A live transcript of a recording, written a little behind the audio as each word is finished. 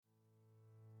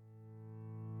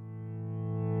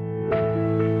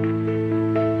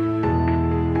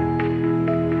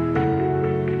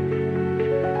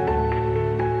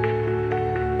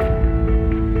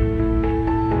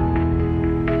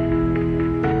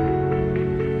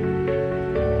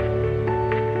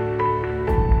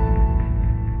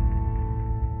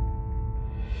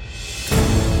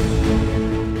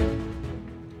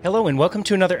Hello, and welcome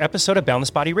to another episode of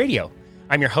Boundless Body Radio.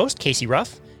 I'm your host, Casey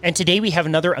Ruff, and today we have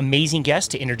another amazing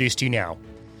guest to introduce to you now.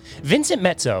 Vincent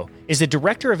Mezzo is the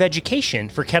Director of Education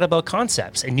for Kettlebell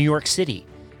Concepts in New York City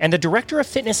and the Director of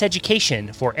Fitness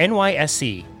Education for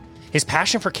NYSC. His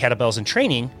passion for kettlebells and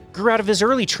training grew out of his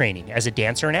early training as a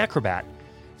dancer and acrobat.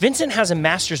 Vincent has a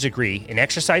master's degree in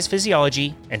exercise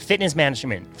physiology and fitness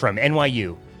management from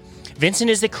NYU.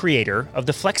 Vincent is the creator of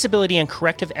the Flexibility and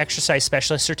Corrective Exercise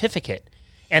Specialist Certificate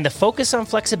and the Focus on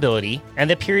Flexibility and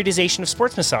the Periodization of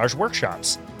Sports Massage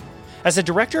workshops. As the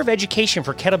Director of Education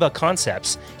for Kettlebell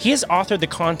Concepts, he has authored the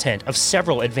content of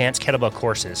several advanced kettlebell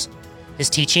courses. His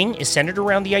teaching is centered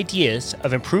around the ideas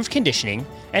of improved conditioning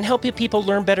and helping people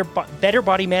learn better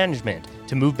body management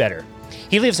to move better.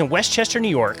 He lives in Westchester, New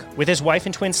York, with his wife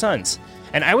and twin sons,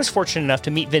 and I was fortunate enough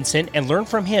to meet Vincent and learn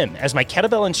from him as my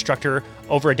kettlebell instructor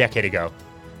over a decade ago.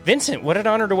 Vincent, what an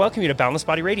honor to welcome you to Boundless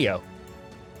Body Radio.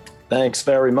 Thanks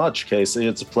very much, Casey.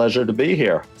 It's a pleasure to be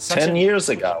here. 10 years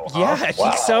ago. Huh? Yeah, I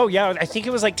think so. Yeah, I think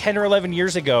it was like 10 or 11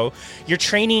 years ago. Your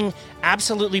training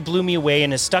absolutely blew me away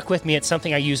and has stuck with me. It's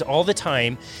something I use all the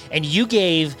time. And you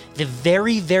gave the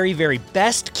very, very, very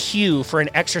best cue for an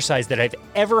exercise that I've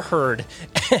ever heard.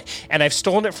 And I've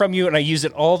stolen it from you and I use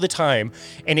it all the time.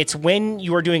 And it's when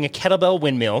you are doing a kettlebell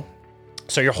windmill.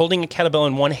 So you're holding a kettlebell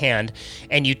in one hand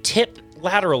and you tip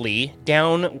laterally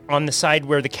down on the side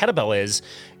where the kettlebell is.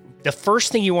 The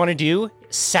first thing you want to do,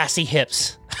 sassy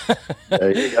hips.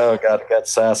 There you go. Got to get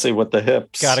sassy with the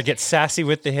hips. Got to get sassy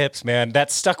with the hips, man.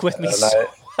 That stuck with me so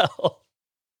well.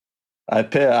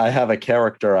 I have a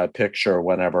character I picture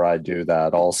whenever I do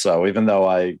that also. Even though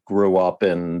I grew up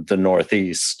in the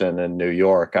Northeast and in New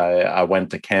York, I went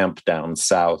to camp down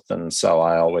south. And so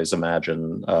I always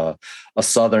imagine a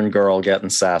Southern girl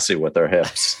getting sassy with her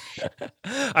hips.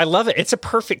 I love it. It's a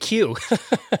perfect cue.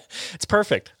 It's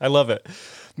perfect. I love it.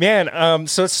 Man,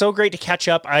 so it's so great to catch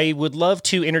up. I would love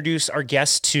to introduce our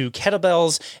guests to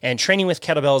kettlebells and training with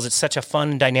kettlebells. It's such a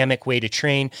fun, dynamic way to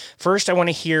train. First, I want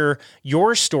to hear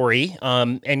your story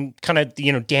and kind of,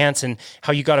 dance and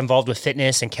how you got involved with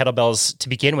fitness and kettlebells to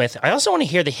begin with. I also want to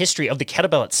hear the history of the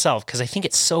kettlebell itself because I think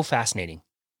it's so fascinating.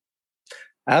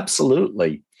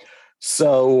 Absolutely.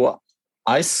 So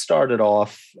I started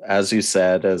off, as you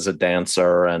said, as a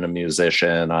dancer and a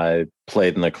musician. I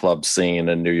played in the club scene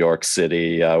in New York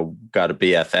City. I got a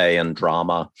BFA in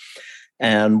drama.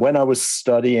 And when I was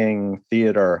studying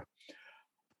theater,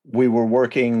 we were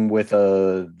working with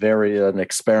an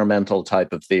experimental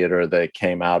type of theater that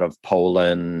came out of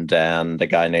Poland and a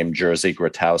guy named Jerzy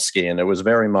Grotowski. And it was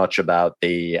very much about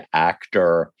the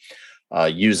actor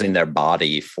using their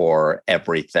body for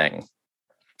everything.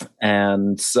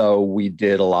 And so we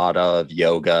did a lot of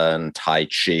yoga and Tai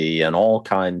Chi and all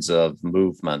kinds of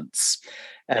movements.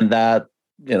 And that,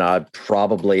 I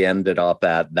probably ended up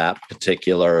at that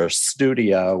particular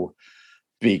studio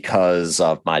because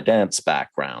of my dance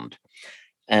background.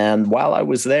 And while I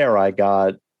was there, I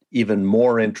got even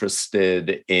more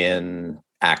interested in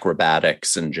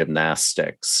acrobatics and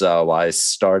gymnastics. So I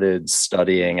started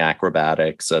studying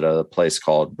acrobatics at a place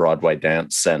called Broadway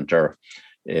Dance Center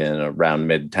around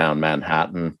Midtown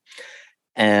Manhattan.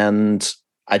 And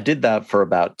I did that for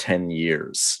about 10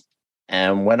 years.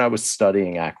 And when I was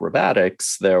studying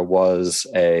acrobatics, there was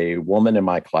a woman in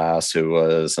my class who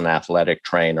was an athletic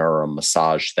trainer, a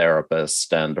massage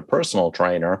therapist, and a personal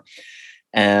trainer.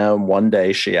 And one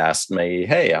day she asked me,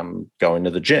 "Hey, I'm going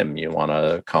to the gym. You want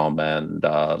to come and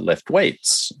lift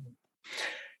weights?"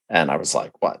 And I was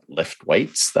like, "What, lift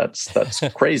weights? That's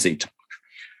crazy talk."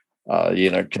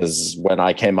 Because when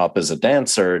I came up as a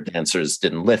dancer, dancers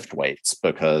didn't lift weights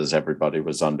because everybody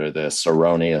was under this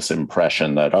erroneous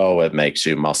impression that, it makes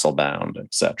you muscle bound,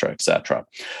 et cetera, et cetera.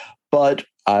 But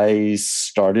I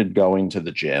started going to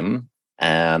the gym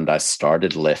and I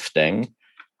started lifting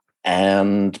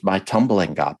and my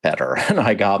tumbling got better and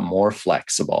I got more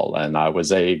flexible and I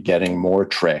was getting more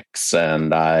tricks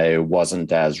and I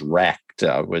wasn't as wrecked.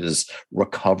 I was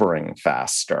recovering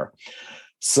faster.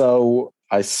 So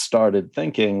I started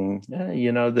thinking,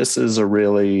 this is a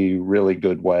really, really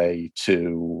good way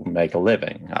to make a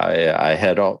living. I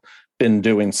had been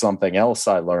doing something else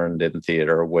I learned in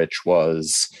theater, which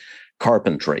was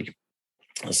carpentry.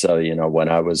 So, when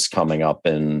I was coming up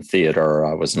in theater,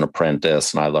 I was an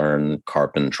apprentice and I learned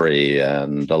carpentry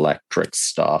and electric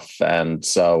stuff. And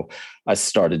so I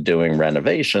started doing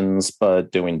renovations,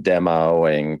 but doing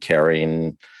demoing,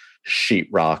 carrying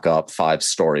sheetrock up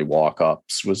 5-story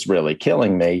walk-ups was really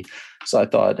killing me. So I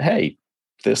thought, hey,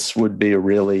 this would be a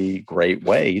really great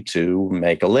way to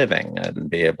make a living and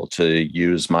be able to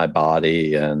use my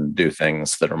body and do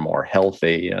things that are more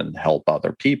healthy and help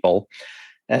other people.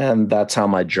 And that's how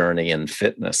my journey in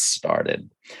fitness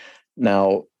started.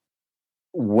 Now,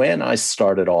 when I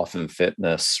started off in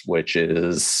fitness,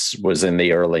 was in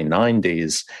the early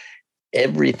 90s,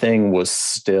 everything was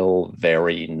still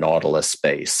very Nautilus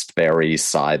based, very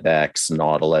Cybex,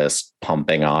 Nautilus,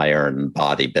 pumping iron,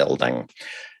 bodybuilding.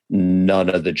 None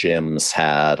of the gyms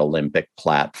had Olympic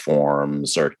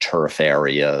platforms or turf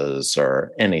areas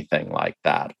or anything like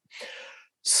that.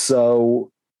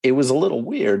 So it was a little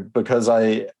weird because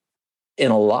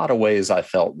in a lot of ways, I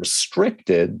felt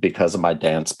restricted because of my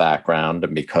dance background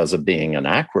and because of being an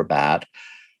acrobat.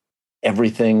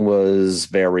 Everything was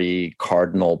very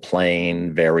cardinal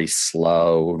plane, very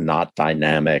slow, not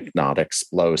dynamic, not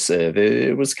explosive.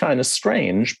 It was kind of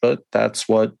strange, but that's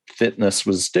what fitness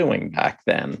was doing back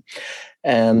then.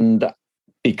 And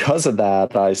because of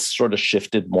that, I sort of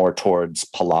shifted more towards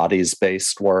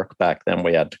Pilates-based work. Back then,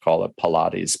 we had to call it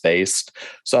Pilates-based.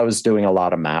 So I was doing a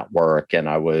lot of mat work, and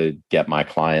I would get my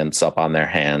clients up on their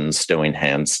hands doing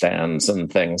handstands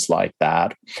and things like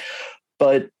that.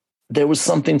 But there was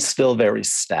something still very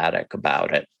static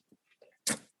about it.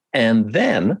 And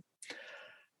then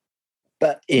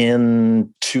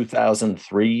in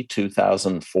 2003,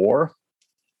 2004,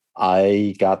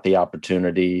 I got the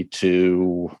opportunity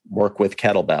to work with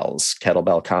kettlebells.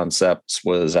 Kettlebell Concepts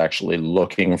was actually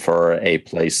looking for a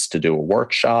place to do a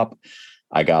workshop.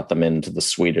 I got them into the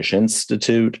Swedish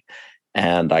Institute,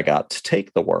 and I got to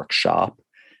take the workshop.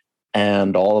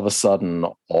 And all of a sudden,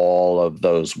 all of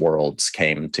those worlds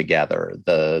came together.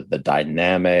 The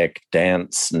dynamic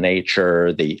dance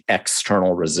nature, the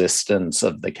external resistance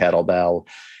of the kettlebell.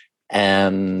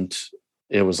 And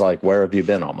it was like, where have you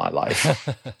been all my life?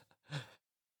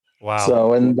 Wow.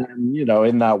 So, and then,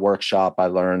 in that workshop, I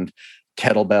learned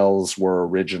kettlebells were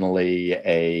originally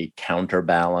a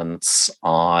counterbalance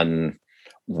on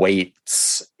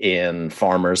weights in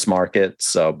farmers markets.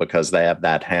 So because they have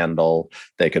that handle,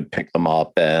 they could pick them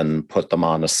up and put them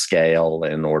on a scale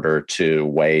in order to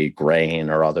weigh grain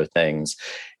or other things.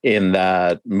 In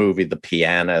that movie, The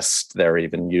Pianist, they're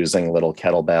even using little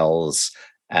kettlebells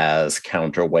as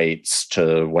counterweights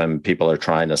to when people are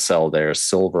trying to sell their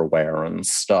silverware and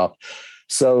stuff.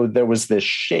 So there was this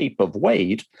shape of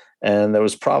weight, and there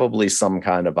was probably some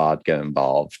kind of vodka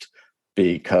involved,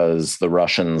 because the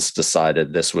Russians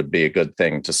decided this would be a good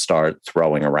thing to start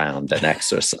throwing around and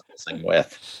exercising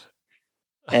with.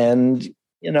 And,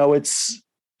 it's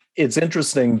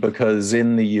interesting because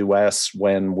in the US,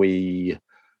 when we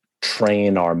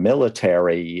train our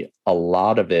military,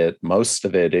 most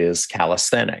of it is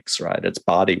calisthenics, right? It's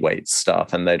body weight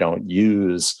stuff, and they don't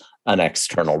use an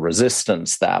external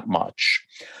resistance that much.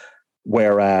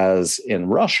 Whereas in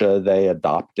Russia, they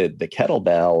adopted the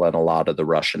kettlebell, and a lot of the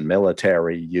Russian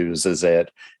military uses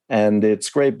it. And it's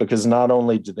great because not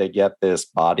only do they get this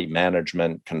body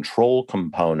management control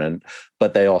component,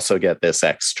 but they also get this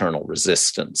external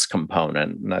resistance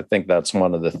component. And I think that's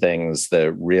one of the things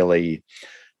that really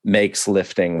makes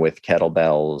lifting with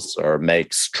kettlebells, or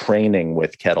makes training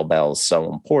with kettlebells,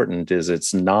 so important, is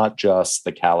it's not just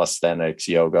the calisthenics,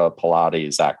 yoga,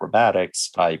 Pilates, acrobatics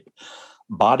type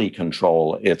body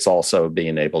control, it's also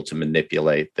being able to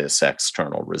manipulate this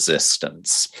external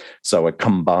resistance. So it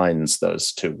combines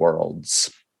those two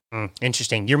worlds.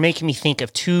 Interesting. You're making me think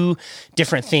of two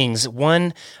different things.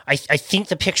 One, I think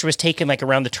the picture was taken like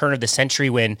around the turn of the century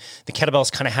when the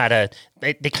kettlebells kind of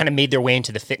they kind of made their way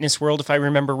into the fitness world, if I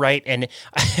remember right. And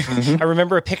I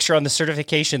remember a picture on the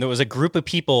certification that was a group of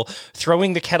people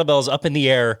throwing the kettlebells up in the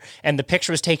air, and the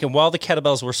picture was taken while the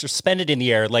kettlebells were suspended in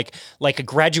the air, like a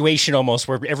graduation almost,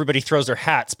 where everybody throws their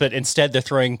hats, but instead they're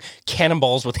throwing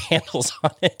cannonballs with handles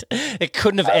on it. It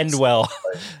couldn't have ended well.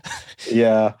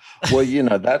 Yeah. Well,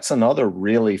 that's another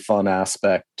really fun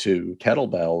aspect to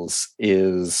kettlebells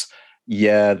is,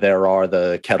 there are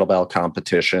the kettlebell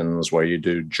competitions where you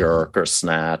do jerk or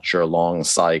snatch or long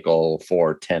cycle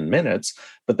for 10 minutes,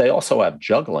 but they also have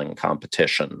juggling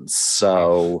competitions.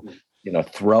 So,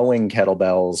 throwing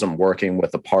kettlebells and working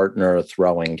with a partner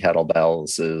throwing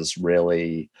kettlebells is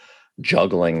really,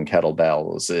 juggling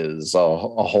kettlebells is a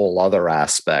whole other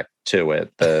aspect to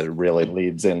it that really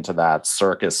leads into that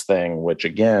circus thing, which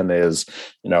again is,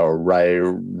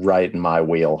 right in my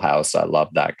wheelhouse. I love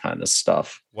that kind of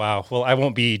stuff. Wow. Well, I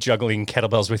won't be juggling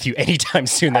kettlebells with you anytime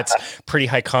soon. That's pretty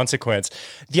high consequence.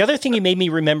 The other thing you made me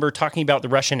remember talking about the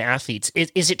Russian athletes,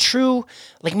 is it true,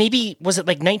 like maybe, was it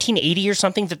like 1980 or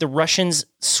something, that the Russians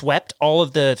swept all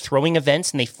of the throwing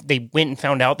events and they went and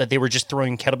found out that they were just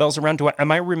throwing kettlebells around?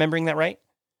 Am I remembering that right?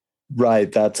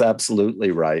 Right. That's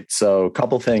absolutely right. So a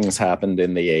couple things happened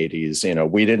in the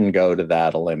 80s. We didn't go to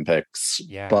that Olympics,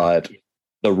 but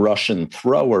the Russian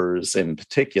throwers in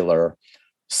particular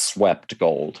swept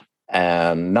gold.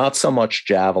 And not so much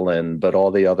javelin, but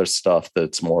all the other stuff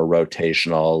that's more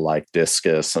rotational, like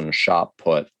discus and shot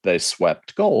put, they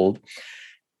swept gold.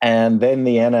 And then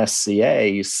the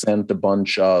NSCA sent a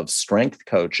bunch of strength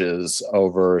coaches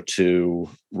over to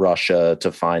Russia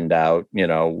to find out,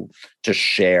 to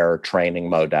share training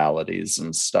modalities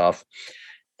and stuff.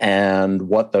 And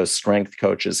what those strength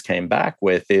coaches came back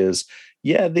with is,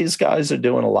 yeah, these guys are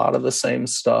doing a lot of the same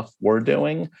stuff we're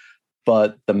doing,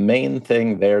 but the main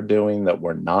thing they're doing that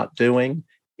we're not doing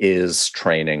is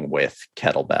training with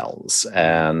kettlebells.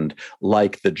 And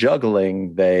like the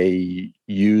juggling, they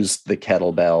used the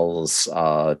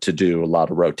kettlebells to do a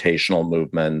lot of rotational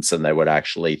movements, and they would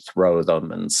actually throw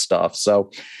them and stuff.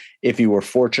 So if you were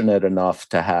fortunate enough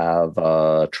to have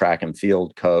a track and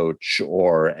field coach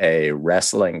or a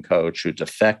wrestling coach who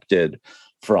defected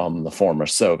from the former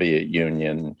Soviet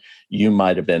Union, you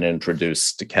might have been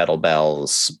introduced to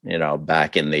kettlebells,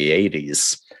 back in the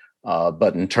 80s.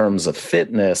 But in terms of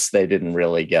fitness, they didn't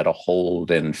really get a hold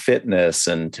in fitness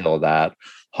until that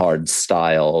hard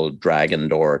style dragon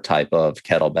door type of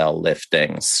kettlebell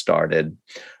lifting started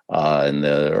in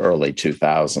the early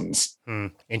 2000s.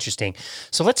 Interesting.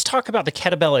 So let's talk about the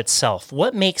kettlebell itself.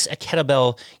 What makes a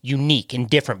kettlebell unique and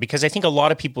different? Because I think a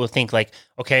lot of people think like,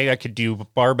 okay, I could do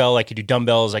barbell, I could do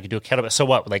dumbbells, I could do a kettlebell. So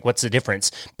what? Like, what's the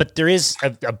difference? But there is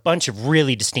a bunch of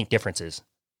really distinct differences.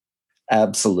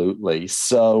 Absolutely.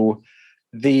 So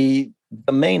the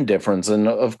main difference, and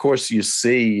of course you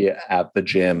see at the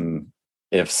gym,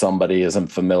 if somebody isn't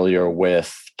familiar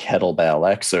with kettlebell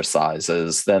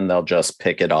exercises, then they'll just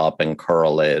pick it up and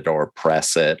curl it or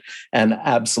press it. And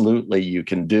absolutely, you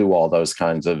can do all those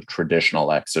kinds of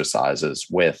traditional exercises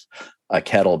with a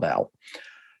kettlebell.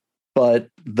 But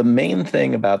the main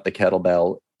thing about the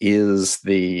kettlebell is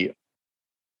the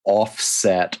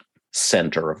offset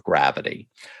center of gravity.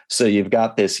 So you've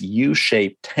got this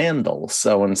U-shaped handle.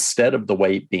 So instead of the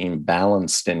weight being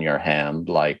balanced in your hand,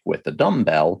 like with a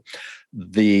dumbbell,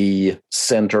 the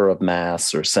center of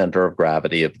mass or center of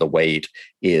gravity of the weight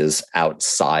is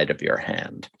outside of your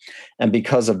hand. And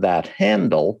because of that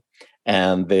handle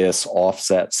and this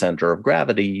offset center of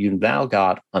gravity, you now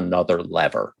got another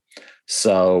lever.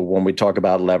 So when we talk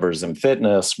about levers in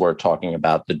fitness, we're talking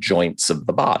about the joints of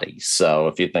the body. So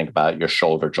if you think about your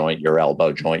shoulder joint, your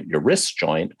elbow joint, your wrist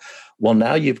joint, well,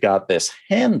 now you've got this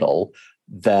handle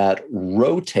that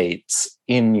rotates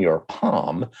in your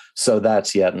palm. So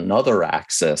that's yet another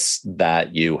axis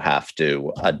that you have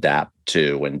to adapt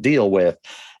to and deal with.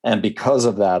 And because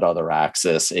of that other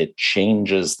axis, it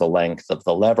changes the length of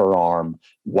the lever arm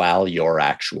while you're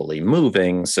actually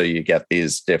moving. So you get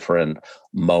these different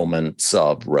moments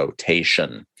of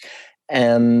rotation.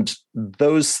 And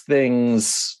those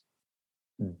things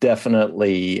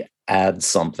definitely add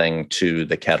something to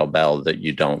the kettlebell that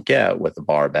you don't get with a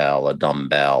barbell, a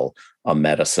dumbbell, a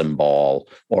medicine ball,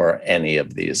 or any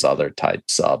of these other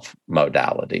types of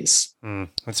modalities.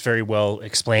 That's very well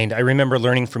explained. I remember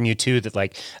learning from you too that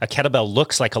like a kettlebell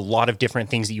looks like a lot of different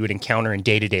things that you would encounter in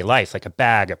day-to-day life, like a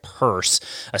bag, a purse,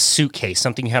 a suitcase,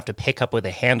 something you have to pick up with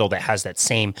a handle that has that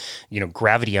same,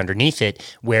 gravity underneath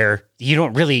it, where you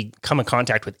don't really come in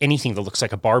contact with anything that looks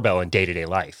like a barbell in day-to-day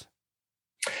life.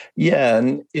 Yeah,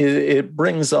 and it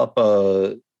brings up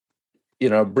that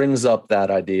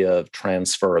idea of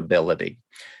transferability.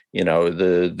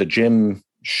 The gym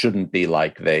shouldn't be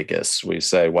like Vegas. We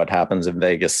say what happens in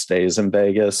Vegas stays in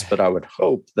Vegas, but I would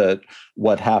hope that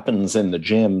what happens in the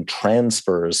gym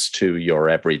transfers to your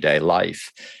everyday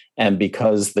life. And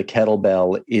because the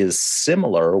kettlebell is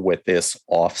similar with this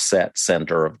offset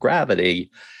center of gravity,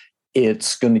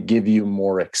 it's going to give you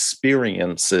more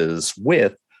experiences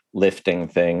with lifting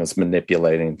things,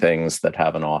 manipulating things that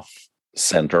have an off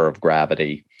center of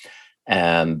gravity.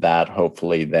 And that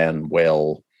hopefully then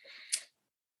will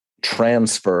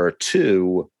transfer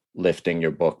to lifting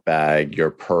your book bag,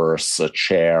 your purse, a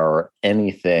chair,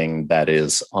 anything that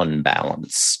is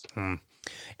unbalanced.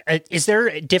 Is there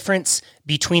a difference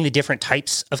between the different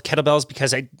types of kettlebells?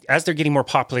 Because as they're getting more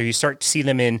popular, you start to see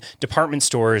them in department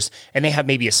stores and they have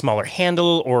maybe a smaller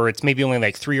handle, or it's maybe only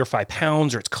like 3 or 5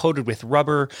 pounds, or it's coated with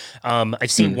rubber.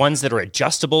 I've seen ones that are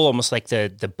adjustable, almost like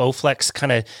the Bowflex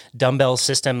kind of dumbbell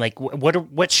system. Like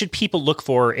what should people look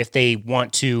for if they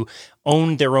want to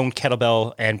own their own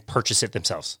kettlebell and purchase it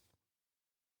themselves?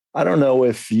 I don't know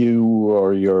if you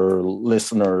or your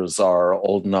listeners are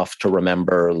old enough to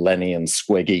remember Lenny and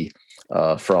Squiggy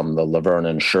from the Laverne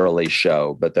and Shirley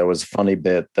show, but there was a funny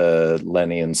bit that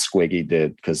Lenny and Squiggy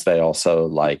did because they also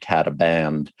had a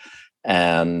band,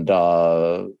 and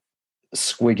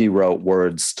Squiggy wrote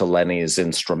words to Lenny's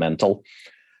instrumental.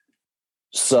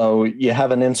 So you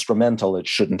have an instrumental, it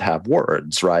shouldn't have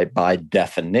words, right? By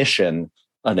definition,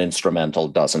 an instrumental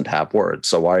doesn't have words.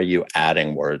 So why are you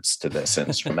adding words to this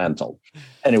instrumental?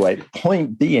 Anyway,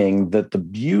 point being that the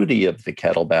beauty of the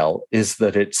kettlebell is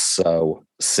that it's so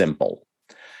simple.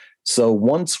 So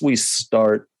once we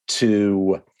start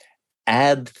to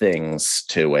add things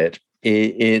to it,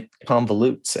 it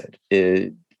convolutes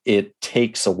it. It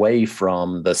takes away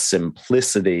from the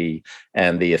simplicity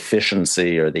and the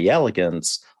efficiency or the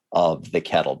elegance of the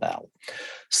kettlebell.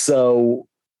 So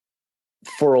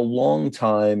for a long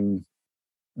time,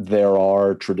 there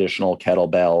are traditional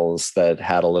kettlebells that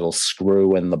had a little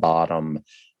screw in the bottom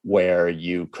where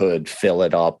you could fill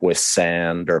it up with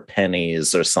sand or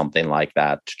pennies or something like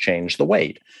that to change the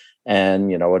weight. And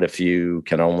you know what, if you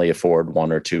can only afford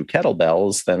one or two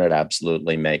kettlebells, then it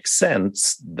absolutely makes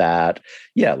sense that,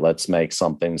 yeah, let's make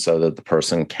something so that the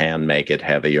person can make it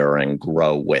heavier and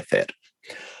grow with it.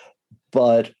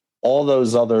 But all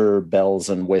those other bells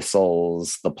and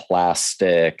whistles, the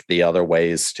plastic, the other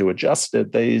ways to adjust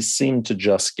it, they seem to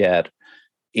just get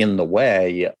in the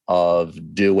way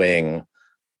of doing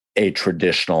a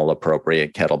traditional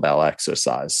appropriate kettlebell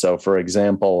exercise. So for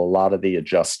example, a lot of the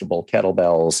adjustable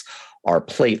kettlebells are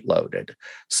plate loaded.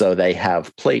 So they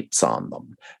have plates on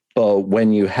them. But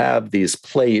when you have these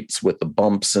plates with the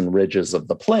bumps and ridges of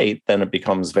the plate, then it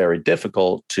becomes very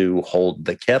difficult to hold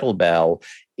the kettlebell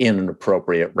in an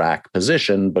appropriate rack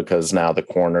position because now the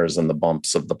corners and the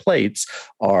bumps of the plates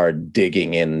are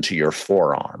digging into your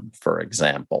forearm, for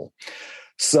example.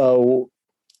 So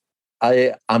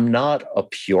I'm not a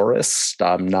purist.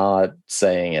 I'm not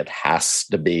saying it has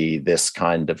to be this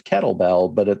kind of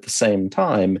kettlebell, but at the same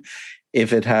time,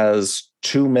 if it has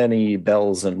too many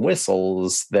bells and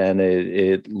whistles, then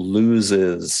it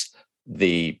loses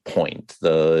the point.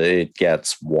 It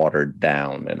gets watered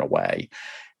down in a way.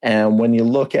 And when you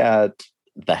look at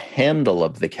the handle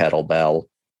of the kettlebell,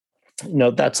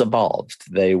 that's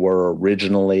evolved. They were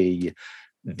originally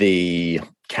the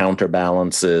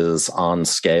counterbalances on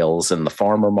scales in the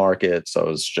farmer market. So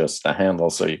it's just a handle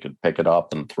so you could pick it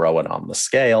up and throw it on the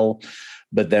scale.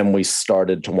 But then we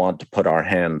started to want to put our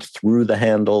hand through the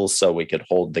handle so we could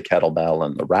hold the kettlebell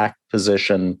in the rack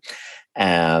position.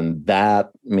 And that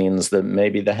means that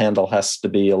maybe the handle has to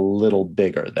be a little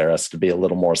bigger. There has to be a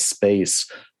little more space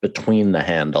between the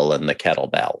handle and the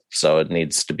kettlebell. So it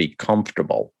needs to be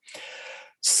comfortable.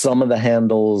 Some of the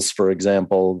handles, for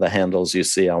example, the handles you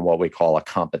see on what we call a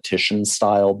competition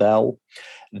style bell,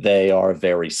 they are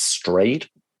very straight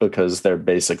because they're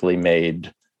basically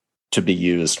made to be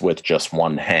used with just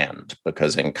one hand,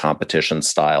 because in competition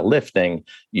style lifting,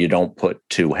 you don't put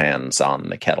two hands on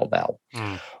the kettlebell.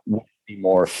 With the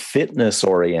more fitness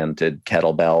oriented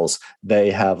kettlebells, they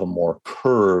have a more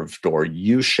curved or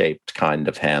U-shaped kind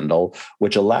of handle,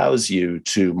 which allows you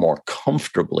to more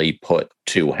comfortably put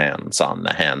two hands on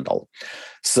the handle.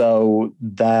 So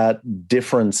that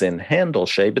difference in handle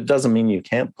shape, it doesn't mean you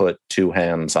can't put two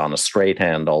hands on a straight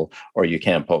handle or you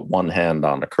can't put one hand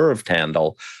on a curved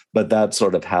handle, but that's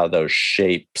sort of how those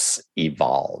shapes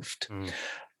evolved.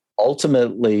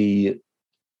 Ultimately,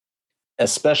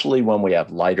 especially when we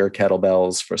have lighter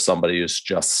kettlebells for somebody who's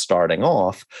just starting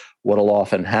off, what'll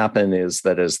often happen is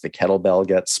that as the kettlebell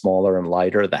gets smaller and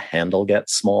lighter, the handle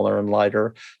gets smaller and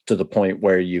lighter to the point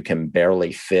where you can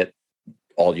barely fit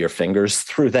all your fingers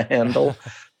through the handle.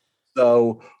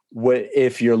 So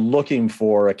if you're looking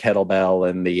for a kettlebell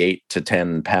in the 8 to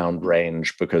 10 pound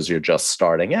range because you're just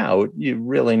starting out, you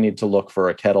really need to look for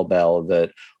a kettlebell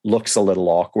that looks a little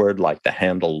awkward, like the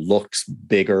handle looks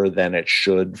bigger than it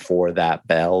should for that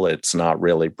bell. It's not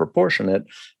really proportionate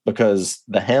because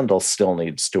the handle still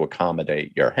needs to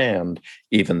accommodate your hand,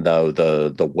 even though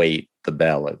the weight, the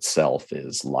bell itself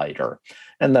is lighter.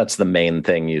 And that's the main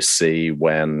thing you see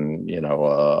when,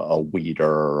 a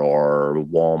Weider or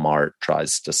Walmart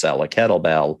tries to sell a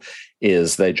kettlebell,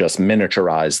 is they just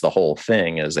miniaturize the whole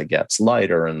thing as it gets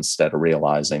lighter instead of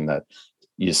realizing that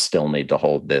you still need to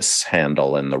hold this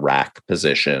handle in the rack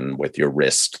position with your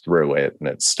wrist through it, and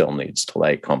it still needs to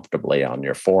lay comfortably on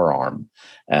your forearm.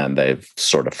 And they've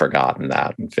sort of forgotten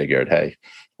that and figured, hey,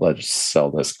 let's sell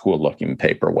this cool looking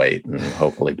paperweight and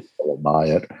hopefully people will buy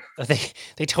it.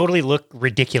 They totally look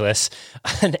ridiculous.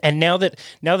 And now that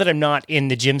I'm not in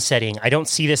the gym setting, I don't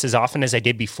see this as often as I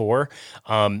did before.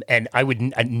 And I would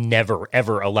never,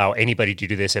 ever allow anybody to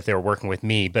do this if they were working with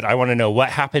me. But I want to know what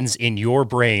happens in your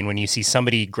brain when you see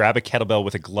somebody grab a kettlebell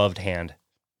with a gloved hand.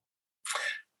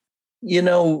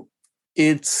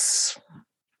 It's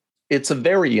a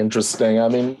very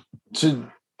interesting,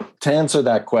 to answer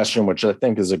that question, which I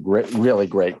think is a really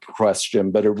great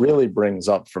question, but it really brings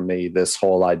up for me this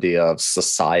whole idea of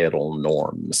societal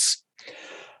norms.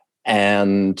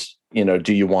 And,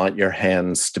 do you want your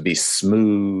hands to be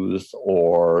smooth,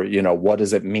 or, what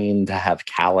does it mean to have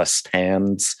calloused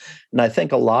hands? And I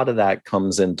think a lot of that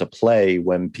comes into play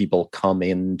when people come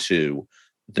into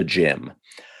the gym.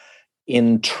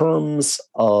 In terms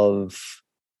of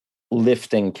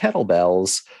lifting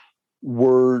kettlebells,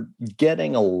 we're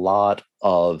getting a lot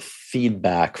of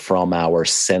feedback from our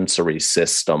sensory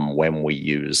system when we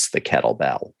use the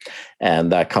kettlebell.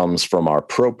 And that comes from our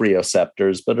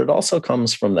proprioceptors, but it also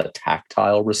comes from the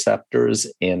tactile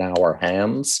receptors in our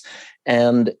hands.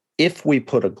 And if we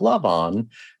put a glove on,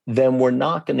 then we're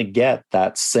not going to get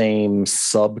that same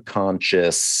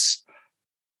subconscious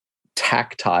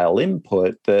tactile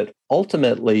input that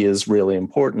ultimately is really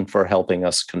important for helping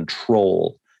us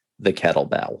control the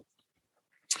kettlebell.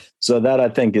 So that, I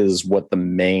think, is what the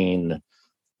main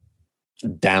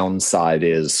downside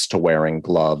is to wearing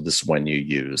gloves when you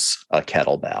use a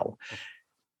kettlebell.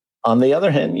 On the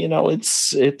other hand,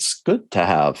 it's good to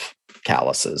have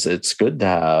calluses. It's good to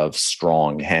have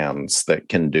strong hands that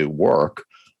can do work.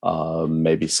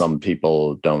 Maybe some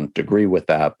people don't agree with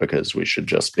that because we should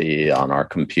just be on our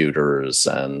computers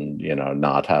and,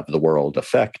 not have the world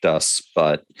affect us.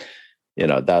 But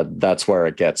that's where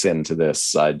it gets into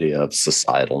this idea of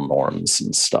societal norms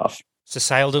and stuff.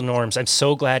 Societal norms. I'm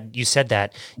so glad you said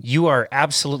that. You are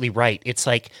absolutely right. It's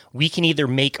like we can either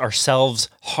make ourselves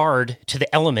hard to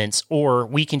the elements, or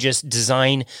we can just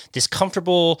design this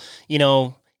comfortable,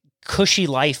 cushy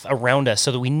life around us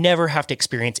so that we never have to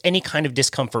experience any kind of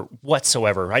discomfort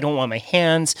whatsoever. I don't want my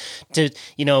hands to,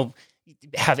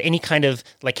 have any kind of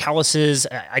like calluses.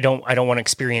 I don't want to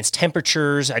experience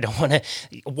temperatures. I don't want to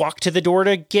walk to the door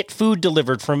to get food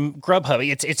delivered from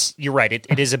Grubhub. You're right.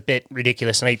 It is a bit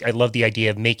ridiculous. And I love the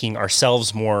idea of making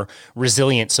ourselves more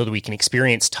resilient so that we can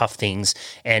experience tough things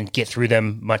and get through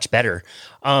them much better.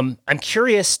 I'm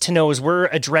curious to know, as we're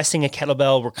addressing a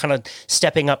kettlebell, we're kind of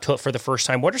stepping up to it for the first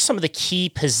time. What are some of the key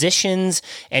positions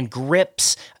and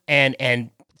grips and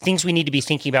things we need to be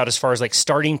thinking about as far as like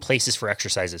starting places for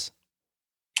exercises?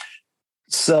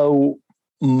 So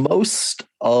most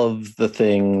of the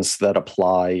things that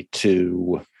apply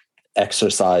to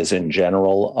exercise in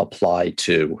general apply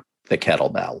to the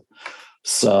kettlebell.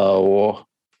 So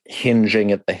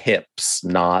hinging at the hips,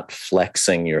 not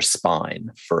flexing your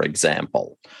spine, for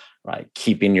example, right?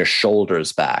 Keeping your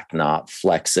shoulders back, not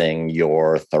flexing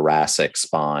your thoracic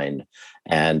spine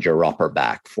and your upper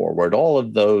back forward. All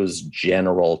of those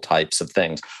general types of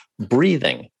things.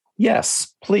 Breathing.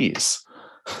 Yes, please.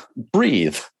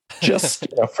 Breathe just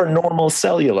for normal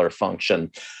cellular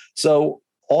function. So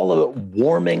all of it,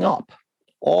 warming up,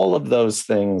 all of those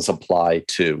things apply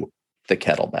to the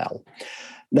kettlebell.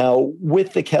 Now,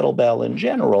 with the kettlebell in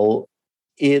general,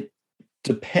 it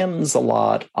depends a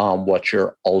lot on what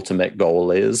your ultimate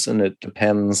goal is, and it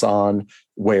depends on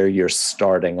where you're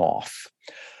starting off.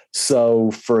 So,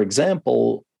 for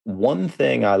example, one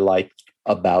thing I like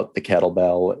about the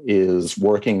kettlebell is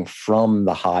working from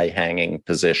the high hanging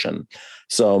position.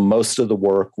 So most of the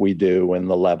work we do in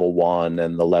the level 1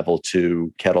 and the level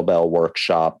 2 kettlebell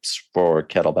workshops for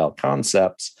kettlebell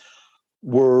concepts,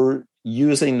 we're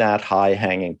using that high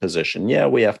hanging position. Yeah,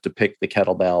 we have to pick the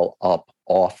kettlebell up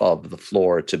off of the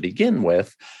floor to begin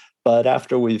with, but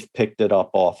after we've picked it up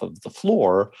off of the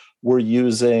floor, we're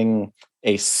using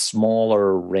a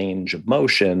smaller range of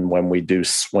motion when we do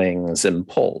swings and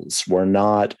pulls. We're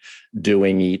not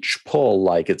doing each pull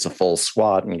like it's a full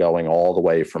squat and going all the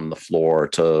way from the floor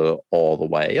to all the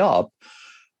way up,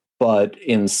 but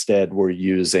instead we're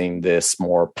using this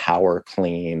more power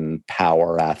clean,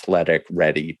 power athletic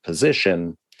ready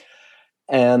position.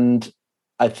 And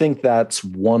I think that's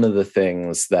one of the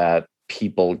things that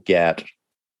people get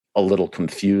a little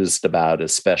confused about,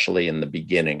 especially in the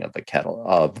beginning of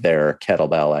their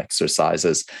kettlebell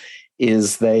exercises,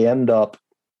 is they end up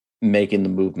making the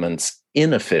movements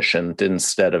inefficient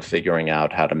instead of figuring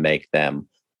out how to make them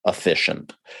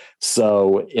efficient.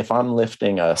 So if I'm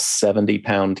lifting a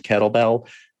 70-pound kettlebell,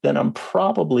 then I'm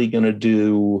probably going to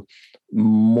do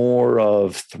more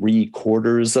of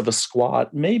 3/4 of a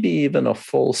squat, maybe even a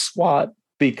full squat,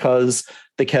 because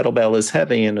the kettlebell is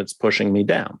heavy and it's pushing me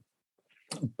down.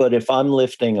 But if I'm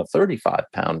lifting a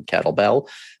 35-pound kettlebell,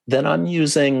 then I'm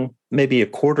using maybe a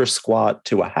quarter squat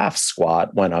to a half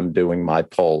squat when I'm doing my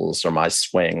pulls or my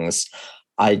swings.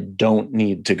 I don't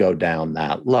need to go down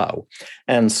that low.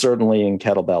 And certainly in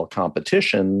kettlebell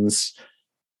competitions,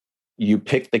 you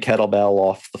pick the kettlebell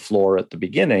off the floor at the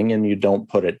beginning and you don't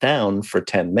put it down for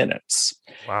 10 minutes.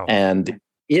 Wow. And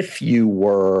If you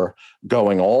were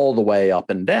going all the way up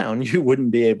and down, you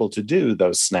wouldn't be able to do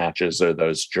those snatches or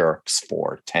those jerks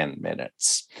for 10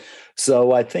 minutes.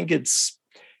 So I think it's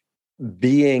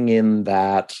being in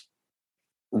that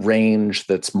range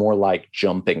that's more like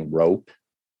jumping rope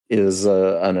is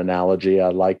an analogy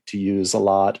I like to use a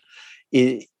lot.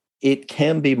 It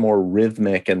can be more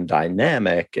rhythmic and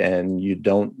dynamic, and you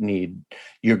don't need,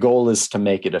 your goal is to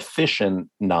make it efficient,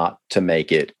 not to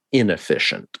make it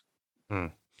inefficient.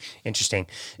 Interesting.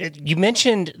 You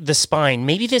mentioned the spine.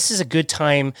 Maybe this is a good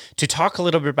time to talk a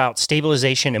little bit about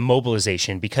stabilization and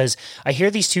mobilization, because I hear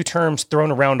these two terms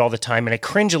thrown around all the time, and I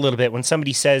cringe a little bit when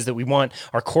somebody says that we want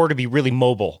our core to be really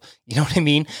mobile. You know what I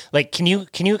mean? Like, can you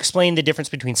explain the difference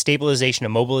between stabilization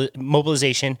and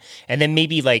mobilization, and then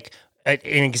maybe like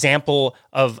an example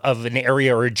of an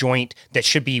area or a joint that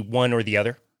should be one or the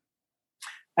other?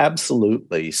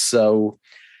 Absolutely. So,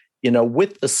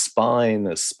 with the spine,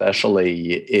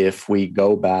 especially if we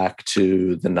go back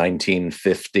to the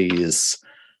 1950s,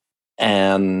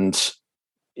 and,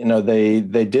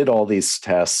 they did all these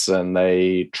tests and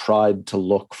they tried to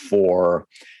look for,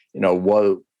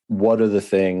 what are the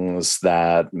things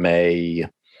that may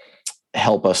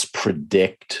help us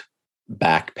predict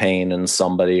back pain in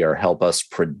somebody or help us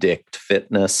predict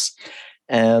fitness.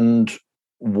 And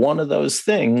one of those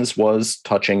things was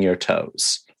touching your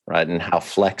toes, right? And how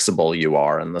flexible you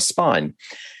are in the spine.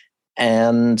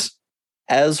 And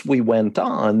as we went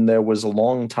on, there was a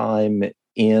long time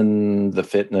in the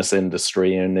fitness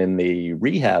industry and in the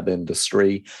rehab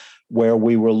industry where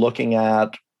we were looking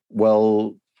at,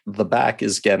 well, the back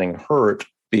is getting hurt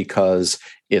because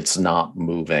it's not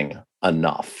moving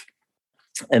enough.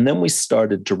 And then we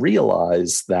started to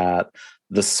realize that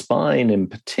the spine in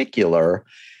particular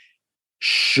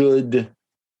should,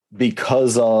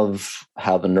 because of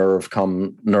how the nerves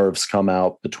come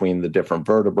out between the different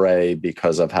vertebrae,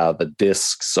 because of how the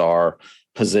discs are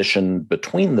positioned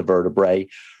between the vertebrae,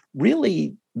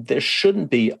 really there shouldn't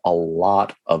be a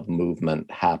lot of movement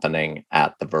happening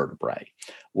at the vertebrae.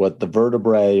 What the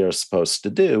vertebrae are supposed to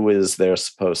do is they're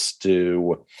supposed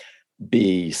to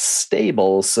be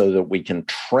stable so that we can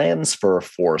transfer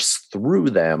force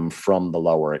through them from the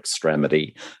lower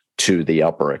extremity to the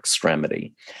upper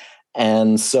extremity.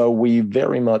 And so we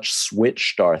very much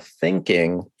switched our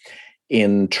thinking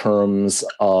in terms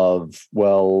of,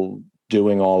 well,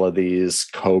 doing all of these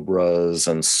cobras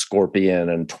and scorpion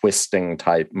and twisting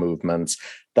type movements.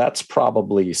 That's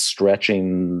probably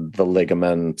stretching the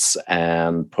ligaments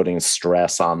and putting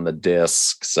stress on the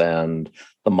discs and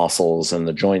the muscles and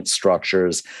the joint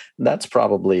structures. That's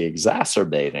probably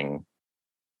exacerbating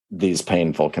these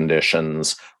painful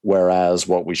conditions, whereas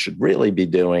what we should really be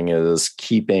doing is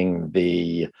keeping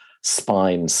the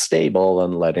spine stable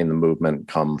and letting the movement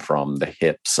come from the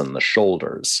hips and the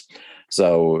shoulders.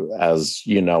 So, as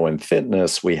you know, in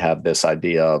fitness, we have this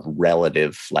idea of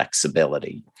relative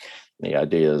flexibility. The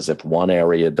idea is if one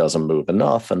area doesn't move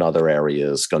enough, another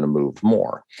area is going to move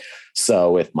more.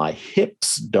 So if my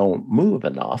hips don't move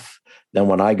enough, then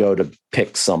when I go to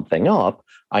pick something up,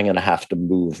 I'm going to have to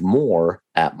move more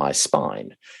at my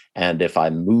spine. And if I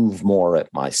move more at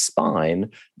my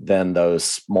spine, then those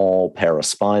small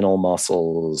paraspinal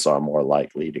muscles are more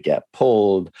likely to get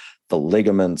pulled. The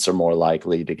ligaments are more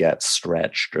likely to get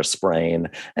stretched or sprained.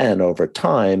 And over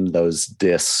time, those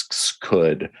discs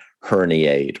could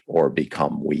herniate or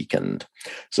become weakened.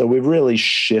 So we've really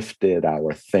shifted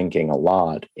our thinking a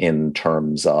lot in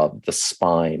terms of the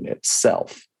spine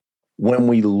itself. When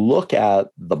we look at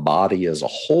the body as a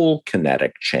whole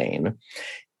kinetic chain,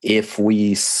 if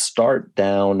we start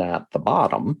down at the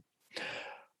bottom,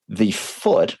 the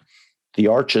foot, the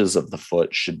arches of the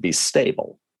foot should be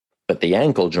stable, but the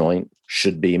ankle joint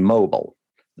should be mobile.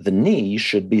 The knee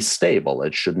should be stable.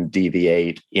 It shouldn't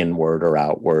deviate inward or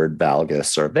outward,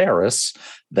 valgus or varus.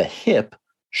 The hip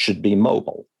should be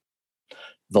mobile.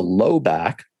 The low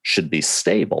back should be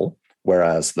stable,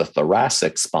 whereas the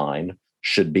thoracic spine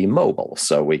should be mobile,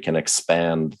 so we can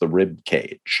expand the rib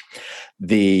cage.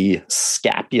 The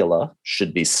scapula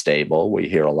should be stable. We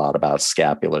hear a lot about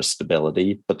scapular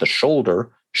stability, but the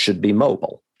shoulder should be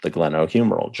mobile, the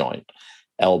glenohumeral joint.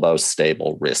 Elbow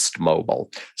stable, wrist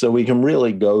mobile. So we can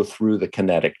really go through the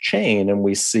kinetic chain, and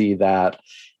we see that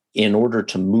in order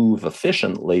to move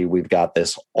efficiently, we've got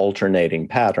this alternating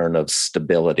pattern of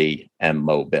stability and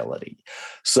mobility.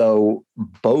 So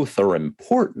both are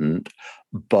important,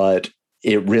 but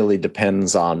it really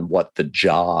depends on what the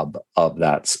job of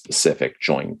that specific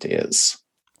joint is.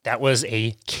 That was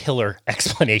a killer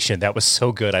explanation. That was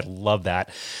so good. I love that.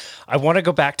 I want to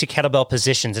go back to kettlebell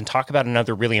positions and talk about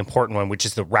another really important one, which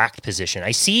is the racked position.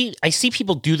 I see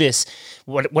people do this,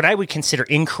 what I would consider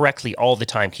incorrectly all the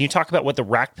time. Can you talk about what the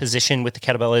racked position with the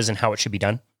kettlebell is and how it should be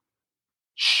done?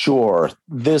 Sure.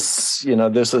 This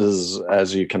is,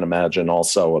 as you can imagine,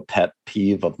 also a pet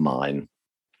peeve of mine.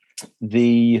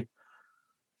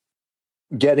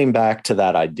 Getting back to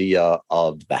that idea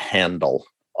of the handle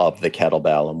of the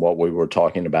kettlebell and what we were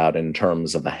talking about in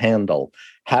terms of the handle,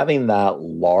 having that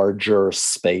larger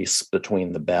space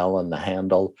between the bell and the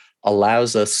handle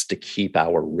allows us to keep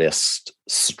our wrist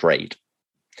straight.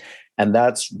 And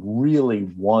that's really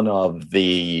one of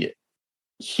the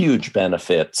huge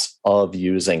benefits of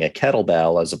using a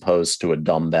kettlebell as opposed to a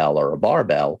dumbbell or a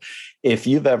barbell. If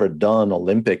you've ever done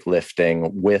Olympic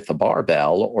lifting with a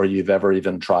barbell, or you've ever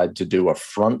even tried to do a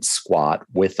front squat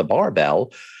with a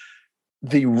barbell,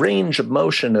 the range of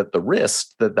motion at the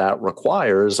wrist that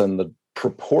requires and the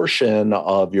proportion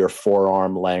of your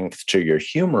forearm length to your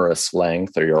humerus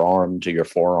length, or your arm to your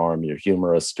forearm, your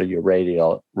humerus to your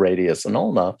radius and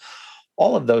ulna,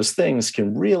 all of those things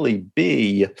can really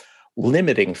be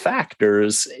limiting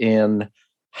factors in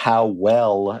how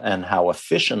well and how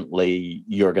efficiently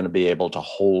you're going to be able to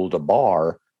hold a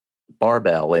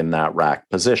barbell in that rack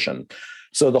position.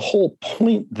 So the whole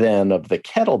point then of the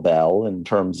kettlebell in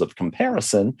terms of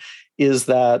comparison is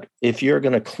that if you're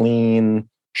going to clean,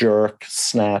 jerk,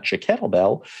 snatch a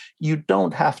kettlebell, you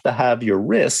don't have to have your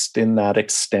wrist in that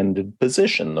extended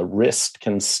position. The wrist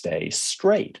can stay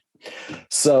straight.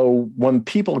 So when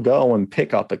people go and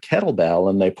pick up a kettlebell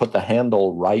and they put the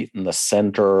handle right in the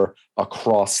center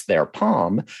across their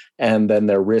palm, and then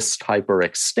their wrist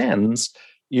hyperextends,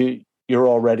 you're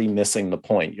already missing the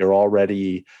point. You're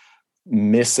already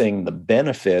missing the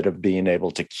benefit of being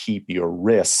able to keep your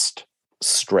wrist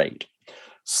straight.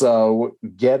 So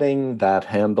getting that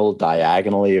handle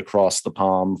diagonally across the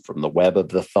palm from the web of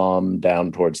the thumb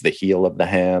down towards the heel of the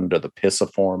hand or the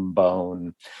pisiform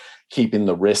bone, keeping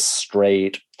the wrist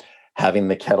straight, having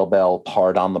the kettlebell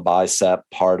part on the bicep,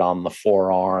 part on the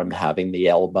forearm, having the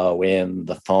elbow in,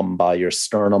 the thumb by your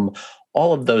sternum,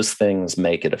 all of those things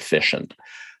make it efficient.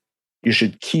 You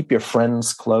should keep your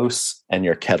friends close and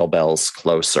your kettlebells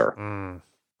closer.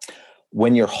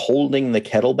 When you're holding the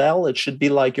kettlebell, it should be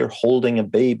like you're holding a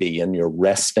baby and you're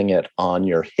resting it on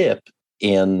your hip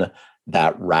in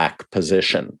that rack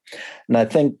position. And I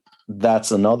think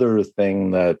that's another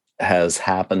thing that has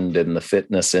happened in the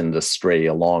fitness industry,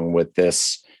 along with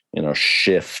this,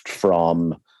 shift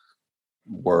from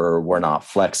we're not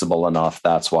flexible enough,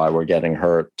 that's why we're getting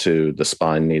hurt, to the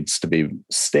spine needs to be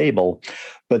stable.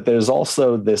 But there's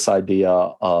also this idea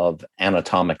of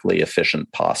anatomically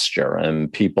efficient posture,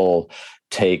 and people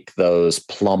take those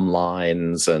plumb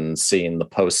lines and seeing the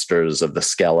posters of the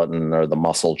skeleton or the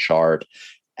muscle chart,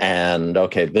 and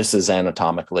okay, this is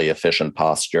anatomically efficient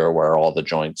posture where all the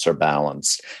joints are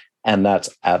balanced. And that's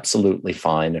absolutely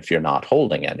fine if you're not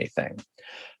holding anything.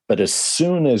 But as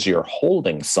soon as you're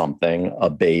holding something, a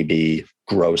baby,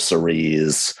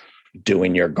 groceries,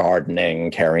 doing your gardening,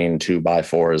 carrying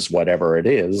 2x4s, whatever it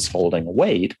is, holding a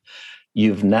weight,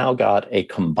 you've now got a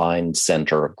combined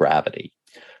center of gravity.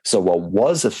 So what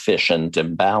was efficient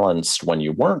and balanced when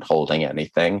you weren't holding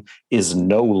anything is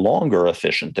no longer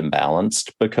efficient and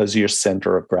balanced because your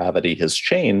center of gravity has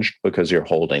changed because you're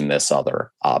holding this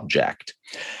other object.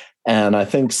 And I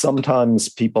think sometimes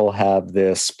people have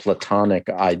this platonic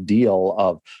ideal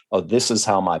of, oh, this is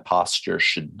how my posture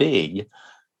should be,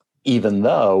 even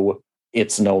though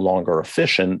it's no longer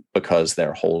efficient because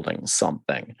they're holding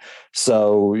something.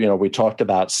 So, we talked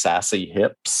about sassy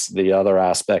hips. The other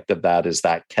aspect of that is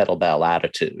that kettlebell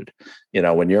attitude.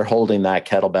 When you're holding that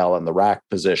kettlebell in the rack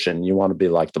position, you want to be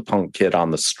like the punk kid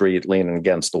on the street leaning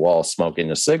against the wall, smoking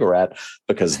a cigarette,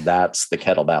 because that's the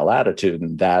kettlebell attitude.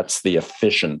 And that's the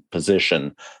efficient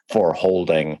position for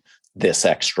holding this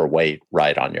extra weight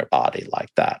right on your body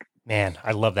like that. Man,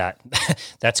 I love that.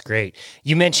 That's great.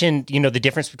 You mentioned, the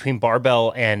difference between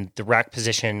barbell and the rack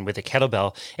position with a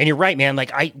kettlebell. And you're right, man.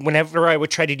 Like whenever I would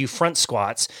try to do front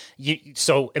squats,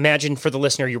 so imagine for the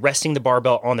listener, you're resting the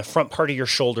barbell on the front part of your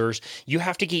shoulders. You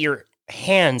have to get your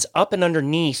hands up and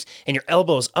underneath and your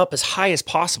elbows up as high as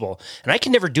possible. And I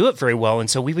can never do it very well. And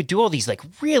so we would do all these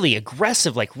really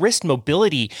aggressive, wrist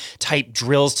mobility type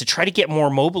drills to try to get more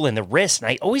mobile in the wrist.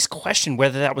 And I always questioned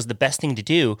whether that was the best thing to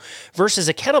do versus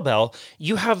a kettlebell.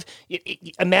 You have,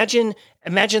 imagine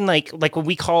Imagine like what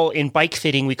we call in bike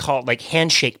fitting, we call it like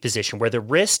handshake position, where the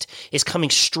wrist is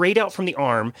coming straight out from the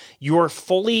arm. You're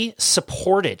fully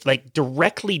supported, like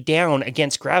directly down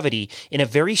against gravity in a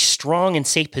very strong and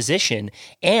safe position.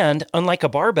 And unlike a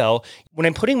barbell, when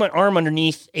I'm putting my arm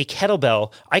underneath a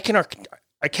kettlebell, I can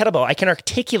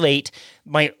articulate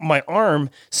my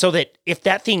arm so that if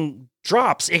that thing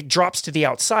drops, it drops to the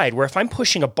outside. Where if I'm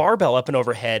pushing a barbell up and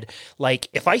overhead, like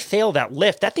if I fail that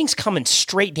lift, that thing's coming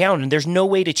straight down and there's no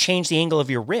way to change the angle of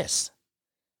your wrist.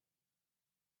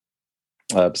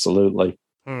 Absolutely.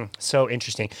 So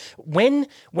interesting. When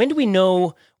do we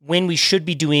know when we should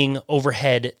be doing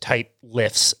overhead type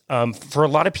lifts? For a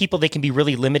lot of people, they can be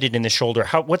really limited in the shoulder.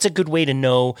 What's a good way to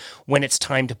know when it's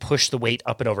time to push the weight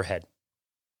up and overhead?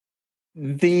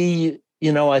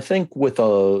 I think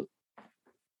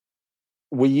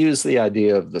we use the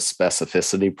idea of the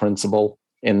specificity principle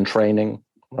in training,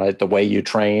 right? The way you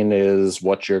train is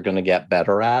what you're going to get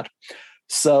better at.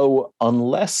 So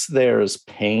unless there's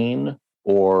pain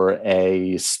or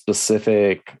a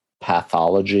specific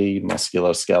pathology,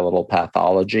 musculoskeletal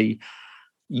pathology,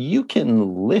 you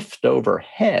can lift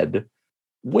overhead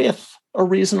with a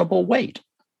reasonable weight.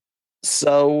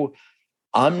 So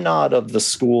I'm not of the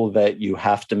school that you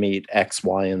have to meet X,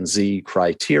 Y, and Z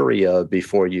criteria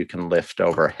before you can lift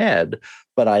overhead,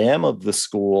 but I am of the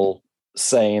school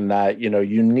saying that, you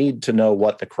need to know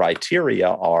what the criteria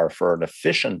are for an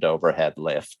efficient overhead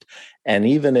lift. And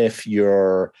even if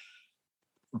your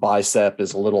bicep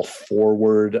is a little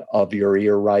forward of your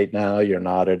ear right now, you're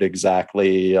not at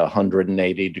exactly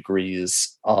 180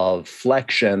 degrees of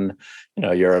flexion,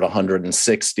 you're at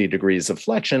 160 degrees of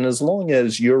flexion. As long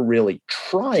as you're really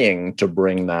trying to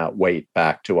bring that weight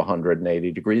back to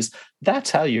 180 degrees,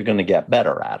 that's how you're going to get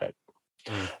better at it.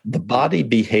 The body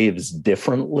behaves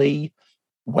differently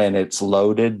when it's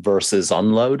loaded versus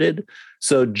unloaded.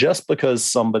 So just because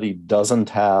somebody doesn't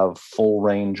have full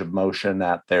range of motion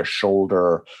at their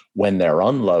shoulder when they're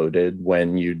unloaded,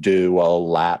 when you do a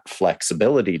lat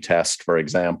flexibility test, for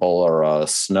example, or a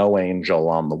snow angel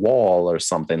on the wall or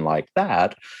something like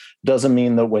that, doesn't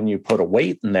mean that when you put a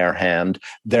weight in their hand,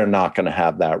 they're not going to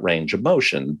have that range of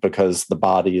motion, because the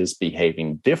body is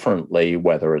behaving differently,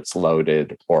 whether it's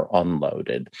loaded or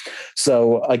unloaded.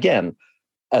 So again,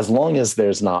 as long as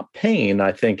there's not pain,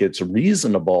 I think it's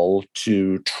reasonable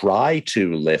to try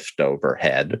to lift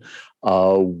overhead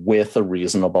with a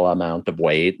reasonable amount of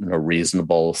weight and a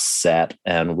reasonable set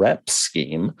and rep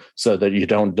scheme so that you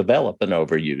don't develop an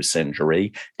overuse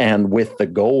injury, and with the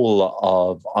goal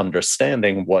of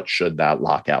understanding what should that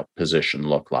lockout position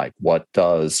look like. What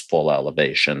does full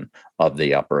elevation of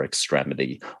the upper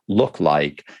extremity look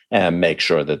like, and make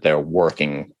sure that they're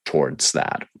working towards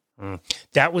that.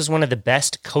 That was one of the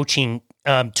best coaching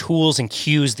tools and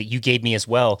cues that you gave me as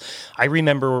well. I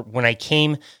remember when I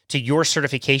came to your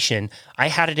certification, I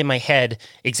had it in my head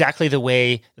exactly the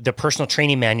way the personal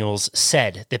training manuals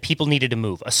said that people needed to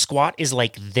move. A squat is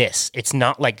like this. It's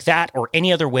not like that or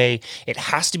any other way. It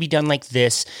has to be done like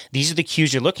this. These are the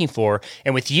cues you're looking for.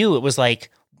 And with you, it was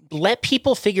like, let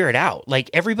people figure it out. Like,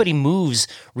 everybody moves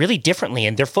really differently,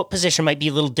 and their foot position might be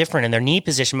a little different and their knee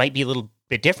position might be a little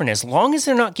bit different. As long as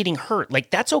they're not getting hurt,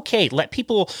 like, that's okay. Let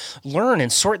people learn and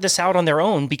sort this out on their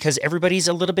own, because everybody's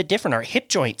a little bit different. Our hip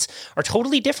joints are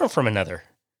totally different from another.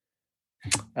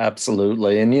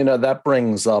 Absolutely. And, that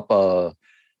brings up a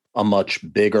much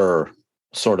bigger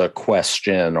sort of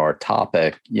question or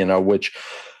topic, which,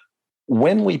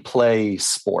 when we play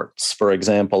sports, for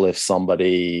example, if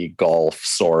somebody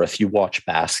golfs, or if you watch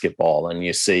basketball and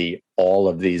you see all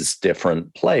of these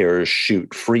different players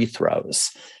shoot free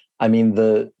throws, I mean,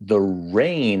 the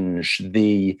range,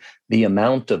 the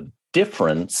amount of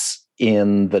difference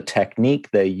in the technique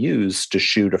they use to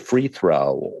shoot a free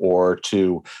throw or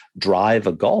to drive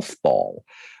a golf ball,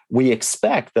 we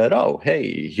expect that, oh,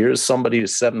 hey, here's somebody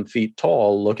who's 7 feet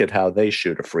tall. Look at how they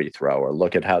shoot a free throw, or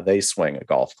look at how they swing a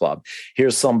golf club.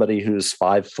 Here's somebody who's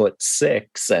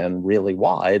 5'6" and really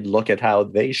wide. Look at how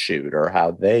they shoot or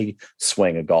how they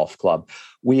swing a golf club.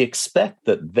 We expect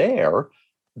that there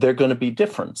are going to be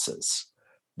differences.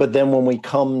 But then when we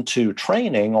come to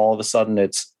training, all of a sudden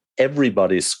it's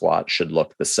everybody's squat should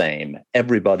look the same.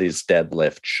 Everybody's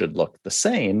deadlift should look the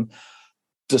same,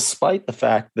 despite the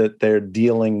fact that they're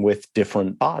dealing with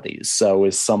different bodies. So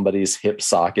is somebody's hip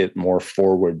socket more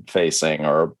forward facing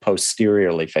or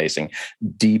posteriorly facing,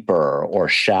 deeper or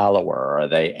shallower? Are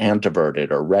they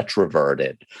anteverted or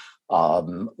retroverted?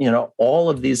 All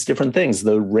of these different things,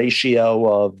 the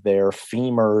ratio of their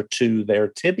femur to their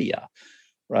tibia,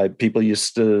 right? People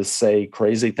used to say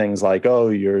crazy things like, oh,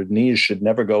 your knees should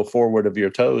never go forward of your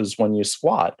toes when you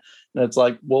squat. And it's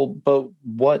like, well, but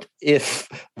what if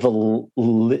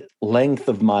the length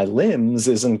of my limbs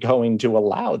isn't going to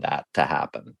allow that to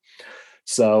happen?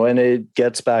 So, and it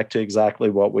gets back to exactly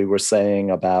what we were saying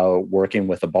about working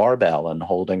with a barbell and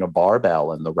holding a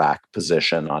barbell in the rack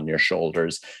position on your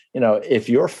shoulders. If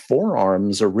your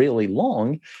forearms are really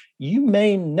long, you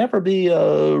may never be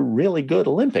a really good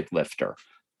Olympic lifter.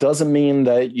 Doesn't mean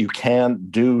that you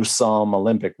can't do some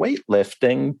Olympic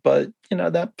weightlifting, but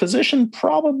that position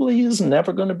probably is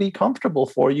never going to be comfortable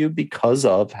for you because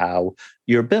of how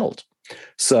you're built.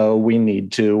 So we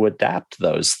need to adapt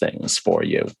those things for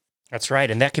you. That's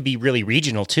right. And that could be really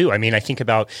regional too. I mean, I think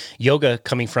about yoga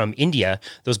coming from India.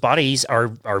 Those bodies are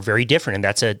very different. And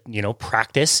that's a,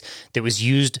 practice that was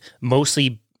used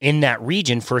mostly in that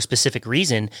region for a specific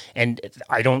reason. And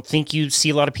I don't think you see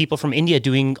a lot of people from India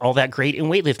doing all that great in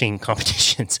weightlifting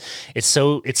competitions. It's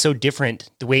so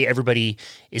different the way everybody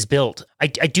is built. I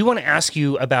do want to ask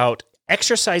you about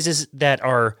exercises that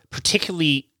are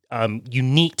particularly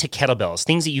unique to kettlebells,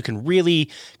 things that you can really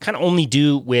kind of only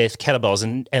do with kettlebells.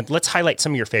 And let's highlight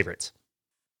some of your favorites.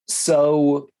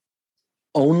 So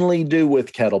only do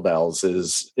with kettlebells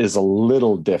is a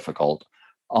little difficult.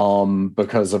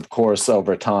 Because of course,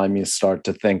 over time you start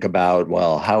to think about,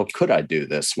 well, how could I do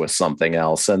this with something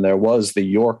else? And there was the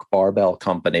York Barbell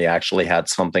Company actually had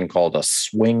something called a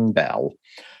swing bell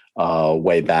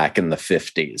way back in the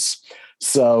 50s.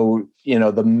 So,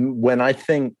 when I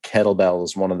think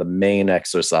kettlebells, one of the main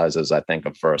exercises I think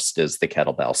of first is the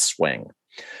kettlebell swing.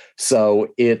 So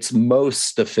it's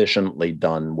most efficiently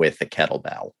done with a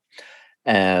kettlebell.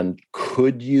 And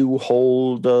could you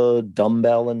hold a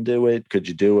dumbbell and do it? Could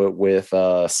you do it with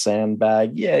a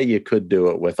sandbag? Yeah, you could do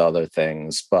it with other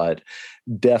things, but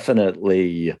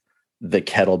definitely the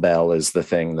kettlebell is the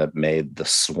thing that made the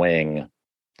swing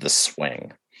the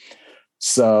swing.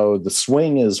 So the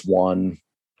swing is one.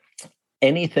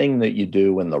 Anything that you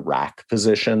do in the rack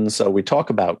position. So we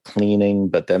talk about cleaning,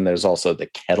 but then there's also the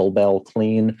kettlebell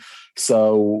clean.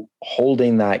 So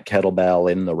holding that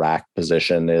kettlebell in the rack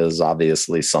position is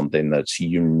obviously something that's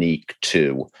unique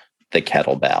to the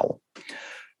kettlebell.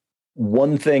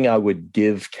 One thing I would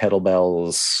give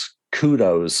kettlebells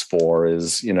kudos for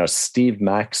is, Steve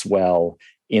Maxwell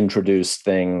introduced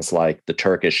things like the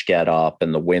Turkish get up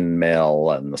and the windmill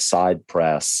and the side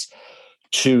press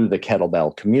to the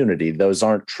kettlebell community. Those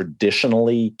aren't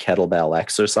traditionally kettlebell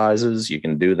exercises. You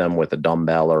can do them with a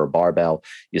dumbbell or a barbell.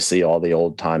 You see all the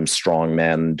old time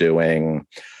strongmen doing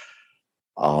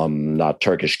not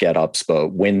Turkish get-ups, but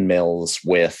windmills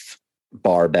with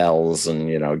barbells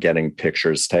and, getting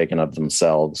pictures taken of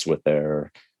themselves with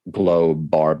their globe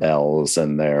barbells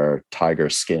and their tiger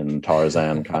skin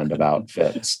Tarzan kind of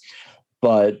outfits.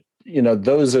 But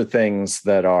those are things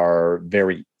that are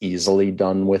very easily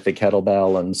done with the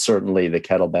kettlebell. And certainly the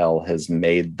kettlebell has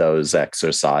made those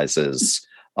exercises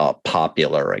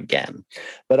popular again.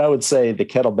 But I would say the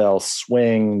kettlebell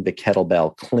swing, the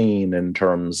kettlebell clean in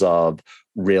terms of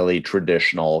really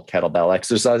traditional kettlebell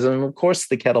exercises, and of course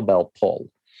the kettlebell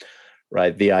pull,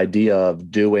 right? The idea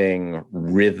of doing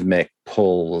rhythmic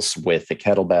pulls with the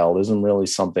kettlebell isn't really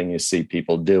something you see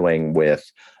people doing with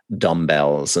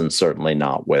dumbbells and certainly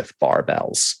not with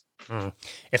barbells.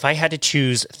 If I had to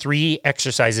choose 3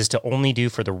 exercises to only do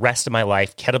for the rest of my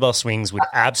life, kettlebell swings would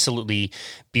absolutely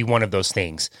be one of those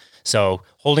things. So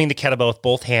holding the kettlebell with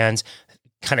both hands,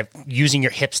 kind of using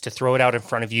your hips to throw it out in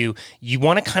front of you. You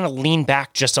want to kind of lean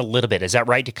back just a little bit. Is that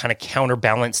right? To kind of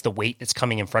counterbalance the weight that's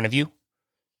coming in front of you?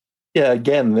 Yeah,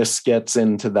 again, this gets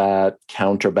into that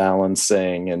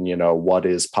counterbalancing and, what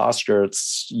is posture?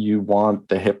 You want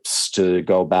the hips to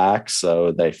go back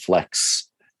so they flex,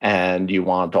 and you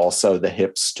want also the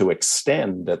hips to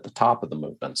extend at the top of the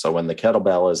movement. So when the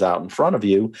kettlebell is out in front of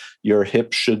you, your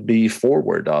hips should be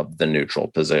forward of the neutral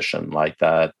position, like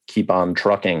that keep on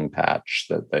trucking patch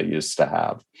that they used to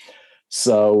have.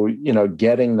 So,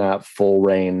 getting that full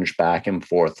range back and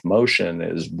forth motion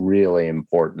is really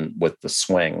important with the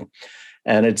swing.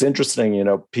 And it's interesting,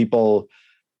 people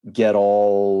get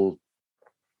the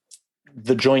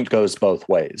joint goes both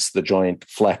ways. The joint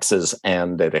flexes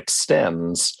and it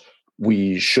extends.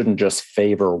 We shouldn't just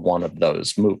favor one of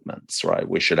those movements, right?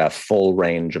 We should have full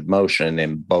range of motion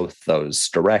in both those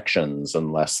directions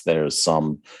unless there's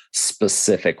some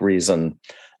specific reason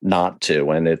not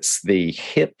to. And it's the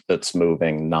hip that's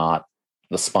moving, not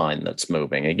the spine that's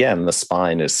moving. Again, the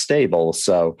spine is stable.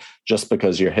 So Just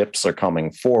because your hips are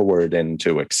coming forward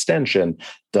into extension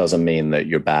doesn't mean that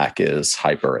your back is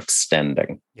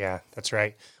hyperextending. Yeah, that's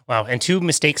right. Wow. And two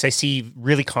mistakes I see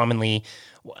really commonly.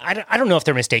 I don't know if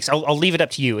they're mistakes. I'll leave it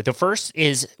up to you. The first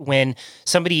is when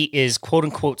somebody is quote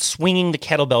unquote swinging the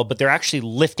kettlebell, but they're actually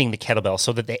lifting the kettlebell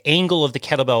so that the angle of the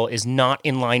kettlebell is not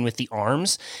in line with the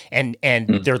arms, and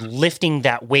they're lifting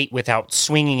that weight without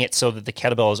swinging it so that the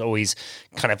kettlebell is always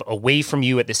kind of away from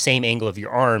you at the same angle of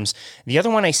your arms. The other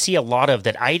one I see a lot of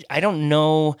that I don't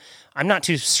know. I'm not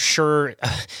too sure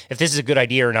if this is a good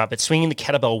idea or not, but swinging the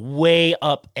kettlebell way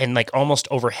up and like almost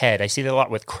overhead. I see that a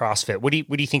lot with CrossFit. What do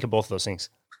you think of both of those things?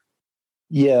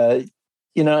 Yeah,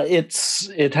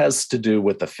 it has to do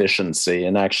with efficiency.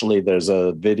 And actually, there's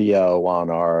a video on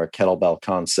our Kettlebell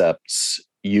Concepts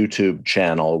YouTube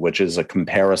channel, which is a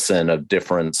comparison of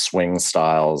different swing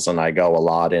styles. And I go a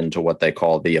lot into what they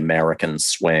call the American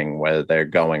swing, where they're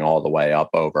going all the way up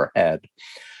overhead.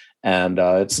 And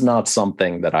it's not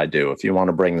something that I do. If you want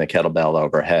to bring the kettlebell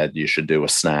overhead, you should do a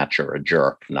snatch or a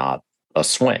jerk, not a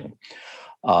swing.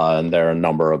 And there are a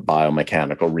number of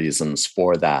biomechanical reasons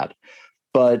for that.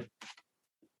 But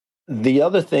the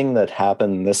other thing that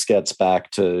happened, this gets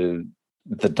back to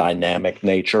the dynamic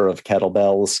nature of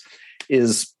kettlebells,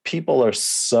 is people are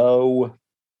so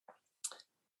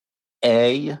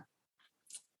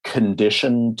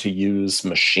conditioned to use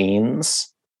machines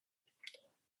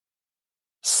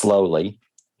slowly,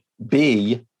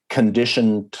 B,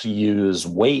 conditioned to use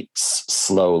weights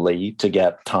slowly to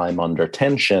get time under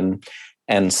tension,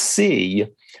 and C,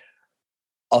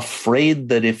 afraid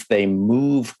that if they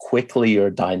move quickly or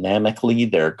dynamically,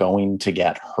 they're going to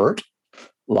get hurt.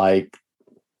 Like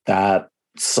that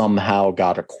somehow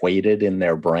got equated in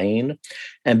their brain.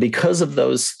 And because of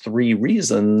those three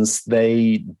reasons,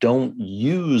 they don't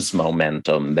use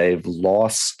momentum. They've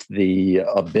lost the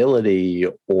ability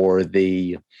or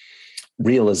the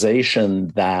realization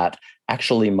that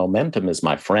actually momentum is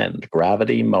my friend.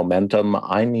 Gravity, momentum,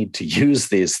 I need to use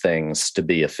these things to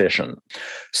be efficient.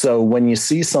 So when you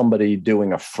see somebody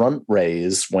doing a front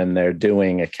raise when they're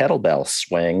doing a kettlebell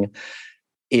swing,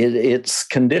 it's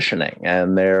conditioning,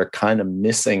 and they're kind of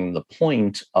missing the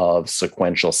point of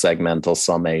sequential segmental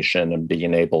summation and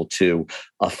being able to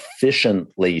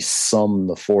efficiently sum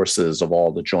the forces of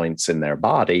all the joints in their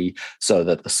body so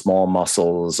that the small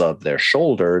muscles of their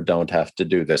shoulder don't have to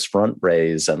do this front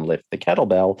raise and lift the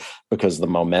kettlebell, because the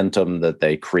momentum that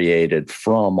they created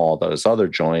from all those other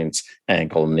joints,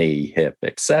 ankle, knee, hip,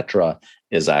 etc.,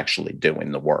 is actually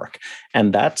doing the work.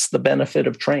 And that's the benefit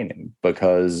of training,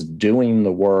 because doing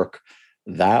the work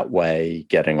that way,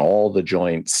 getting all the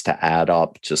joints to add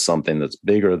up to something that's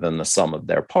bigger than the sum of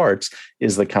their parts,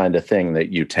 is the kind of thing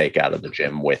that you take out of the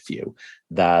gym with you.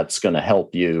 That's going to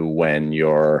help you when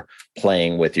you're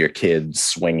playing with your kids,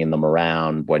 swinging them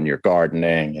around, when you're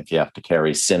gardening, if you have to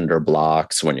carry cinder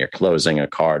blocks, when you're closing a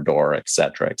car door, et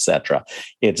cetera, et cetera.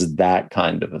 It's that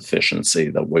kind of efficiency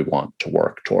that we want to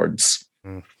work towards.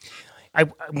 I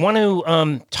want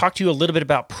to talk to you a little bit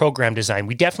about program design.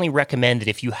 We definitely recommend that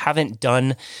if you haven't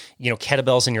done,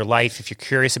 kettlebells in your life, if you're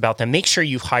curious about them, make sure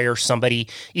you hire somebody,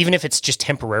 even if it's just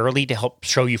temporarily, to help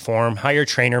show you form. Hire a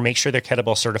trainer, make sure they're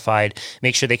kettlebell certified,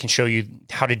 make sure they can show you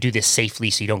how to do this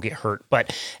safely so you don't get hurt.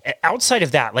 But outside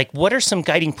of that, what are some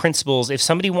guiding principles if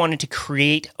somebody wanted to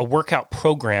create a workout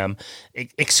program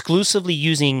exclusively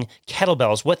using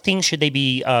kettlebells? What things should they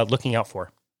be looking out for?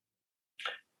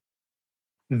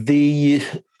 The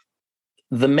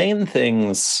main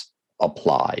things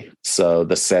apply. So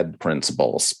the SAID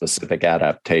principle, specific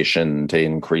adaptation to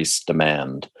increased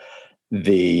demand,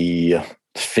 the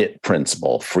FIT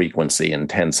principle, frequency,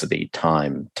 intensity,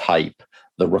 time, type,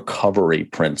 the recovery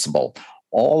principle,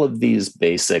 all of these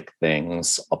basic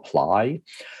things apply.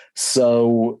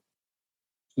 So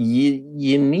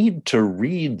you need to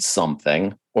read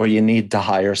something, or you need to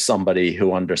hire somebody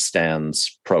who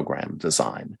understands program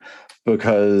design,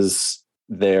 because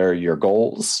they're your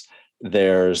goals,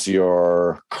 there's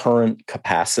your current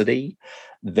capacity,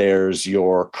 there's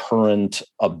your current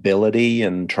ability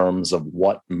in terms of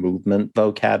what movement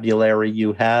vocabulary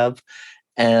you have,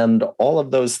 and all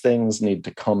of those things need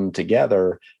to come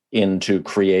together into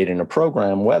creating a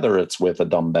program, whether it's with a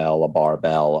dumbbell, a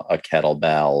barbell, a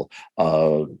kettlebell,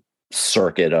 a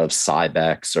circuit of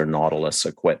Cybex or Nautilus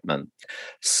equipment.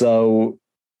 So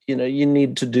you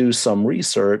need to do some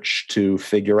research to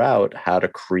figure out how to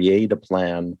create a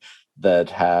plan that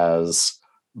has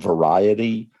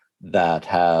variety, that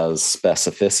has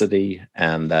specificity,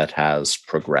 and that has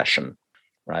progression,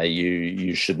 right?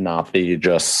 You should not be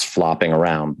just flopping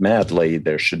around madly.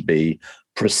 There should be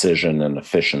precision and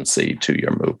efficiency to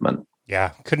your movement.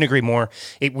 Yeah, couldn't agree more.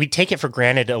 We take it for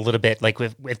granted a little bit. Like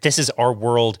if this is our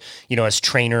world, as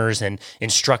trainers and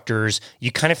instructors,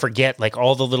 you kind of forget like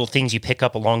all the little things you pick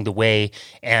up along the way.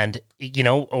 And,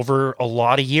 over a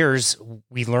lot of years,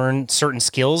 we learn certain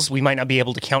skills. We might not be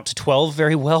able to count to 12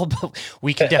 very well, but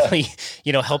we can definitely,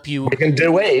 help you. We can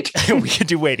do 8. We can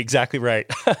do 8. Exactly right.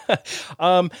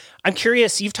 I'm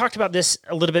curious, you've talked about this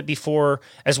a little bit before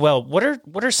as well. What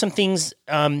are some things,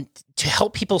 to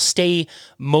help people stay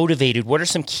motivated? What are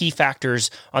some key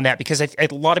factors on that? Because a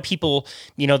lot of people,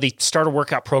 they start a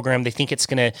workout program, they think it's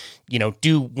going to,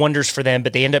 do wonders for them,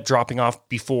 but they end up dropping off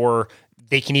before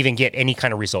they can even get any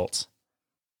kind of results.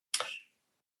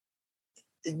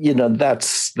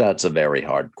 That's a very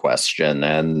hard question,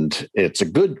 and it's a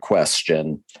good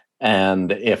question.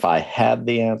 And if I had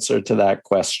the answer to that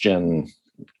question,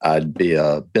 I'd be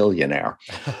a billionaire.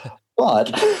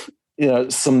 But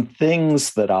some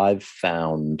things that I've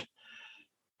found,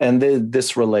 and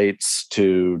this relates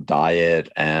to diet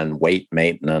and weight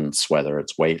maintenance, whether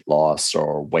it's weight loss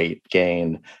or weight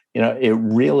gain, it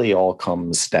really all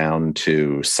comes down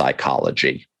to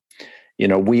psychology.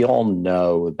 We all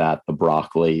know that the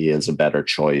broccoli is a better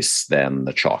choice than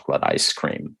the chocolate ice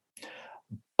cream.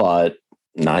 But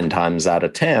 9 times out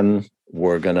of 10,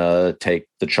 we're going to take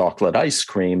the chocolate ice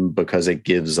cream because it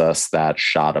gives us that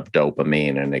shot of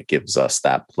dopamine and it gives us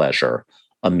that pleasure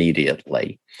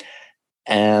immediately.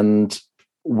 And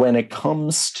when it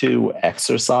comes to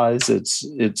exercise,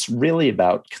 it's really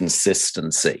about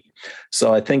consistency.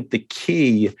 So I think the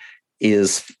key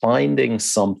is finding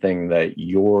something that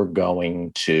you're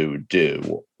going to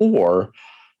do, or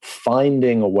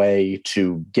finding a way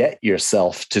to get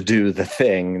yourself to do the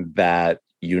thing that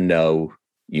you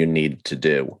need to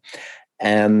do.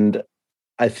 And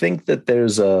I think that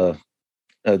there's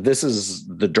this is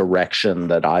the direction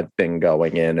that I've been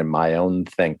going in my own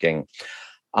thinking.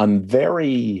 I'm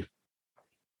very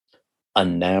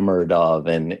enamored of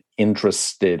and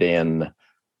interested in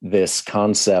this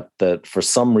concept that for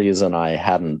some reason I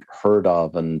hadn't heard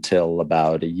of until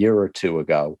about a year or two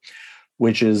ago,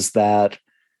 which is that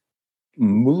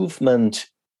movement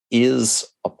is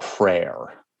a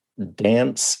prayer.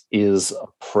 Dance is a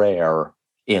prayer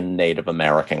in Native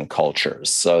American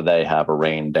cultures. So they have a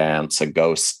rain dance, a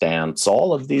ghost dance,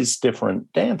 all of these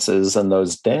different dances. And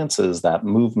those dances, that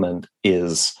movement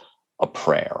is a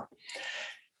prayer.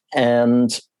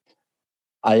 And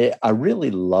I really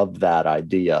love that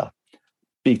idea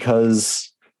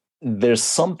because there's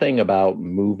something about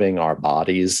moving our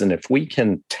bodies. And if we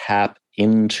can tap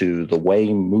into the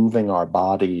way moving our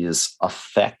bodies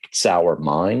affects our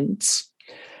minds,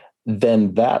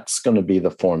 then that's going to be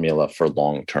the formula for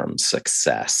long-term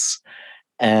success.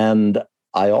 And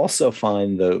I also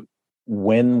find that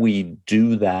when we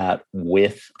do that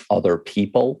with other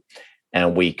people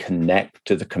and we connect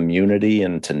to the community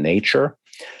and to nature,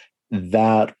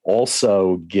 that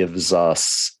also gives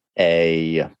us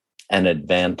an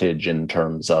advantage in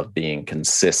terms of being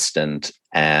consistent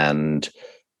and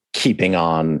keeping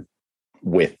on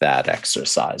with that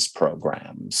exercise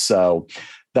program. So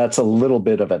that's a little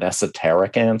bit of an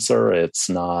esoteric answer. It's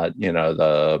not,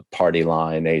 the party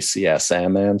line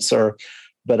ACSM answer,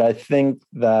 but I think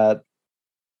that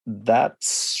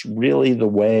that's really the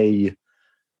way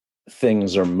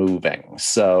things are moving.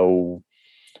 So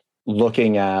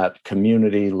looking at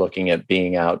community, looking at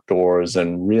being outdoors,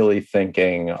 and really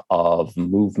thinking of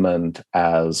movement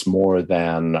as more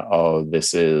than,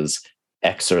 this is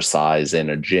exercise in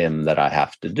a gym that I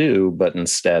have to do, but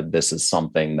instead this is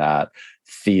something that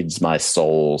feeds my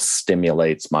soul,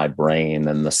 stimulates my brain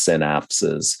and the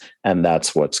synapses, and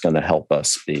that's what's going to help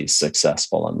us be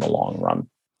successful in the long run.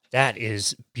 That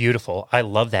is beautiful. I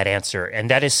love that answer. And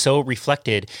that is so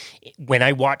reflected when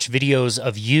I watch videos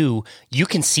of you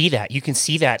can see that. You can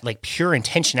see that like pure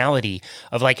intentionality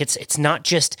of like, it's not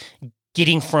just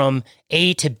getting from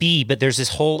A to B, but there's this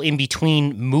whole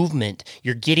in-between movement.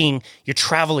 You're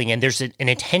traveling and there's an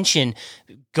intention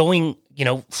going,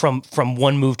 from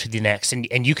one move to the next.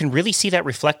 And you can really see that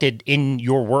reflected in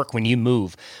your work when you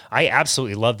move. I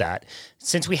absolutely love that.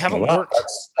 Since we haven't worked.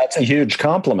 That's a huge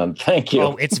compliment. Thank you.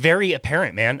 Oh, it's very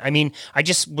apparent, man. I mean, I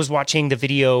just was watching the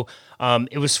video.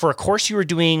 It was for a course you were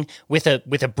doing with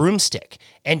a broomstick,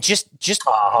 and just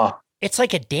it's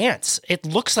like a dance. It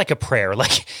looks like a prayer.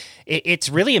 Like it's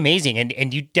really amazing.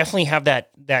 And you definitely have that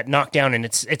knocked down. And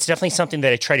it's definitely something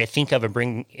that I try to think of and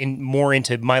bring in more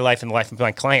into my life and the life of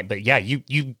my client. But yeah,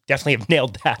 you definitely have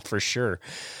nailed that for sure.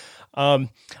 I'm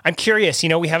curious,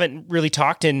 we haven't really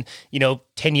talked in,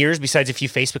 10 years besides a few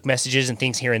Facebook messages and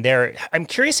things here and there. I'm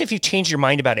curious if you've changed your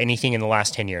mind about anything in the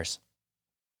last 10 years.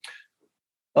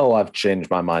 Oh, I've changed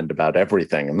my mind about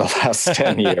everything in the last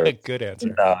 10 years. Good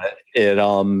answer. It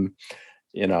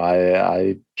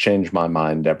I change my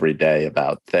mind every day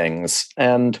about things.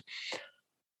 And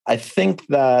I think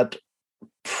that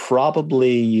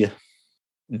probably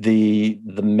the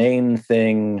main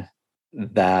thing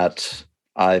that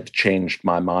I've changed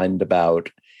my mind about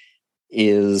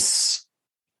is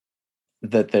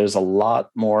that there's a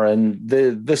lot more, and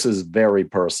this is very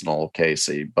personal,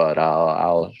 Casey, but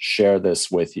I'll share this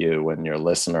with you and your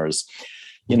listeners.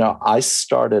 I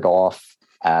started off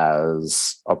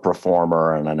as a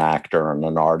performer and an actor and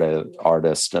an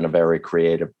artist and a very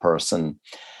creative person.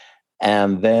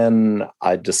 And then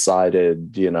I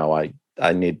decided,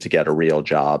 I need to get a real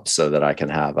job so that I can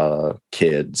have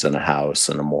kids and a house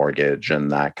and a mortgage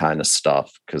and that kind of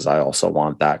stuff, because I also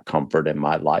want that comfort in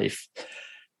my life.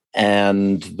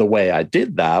 And the way I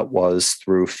did that was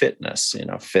through fitness.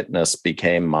 Fitness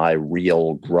became my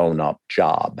real grown-up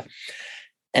job.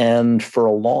 And for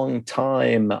a long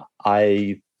time,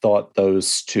 I thought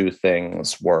those two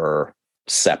things were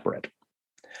separate.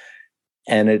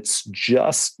 And it's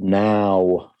just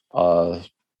now, for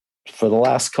the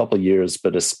last couple of years,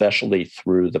 but especially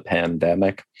through the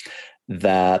pandemic,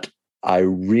 that I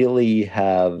really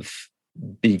have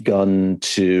begun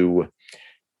to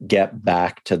get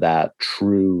back to that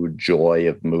true joy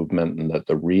of movement, and that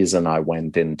the reason I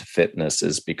went into fitness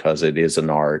is because it is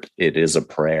an art, it is a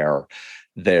prayer.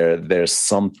 There's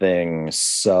something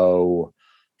so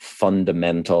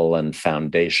fundamental and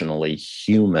foundationally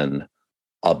human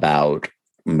about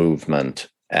movement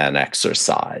and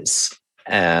exercise.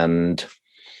 And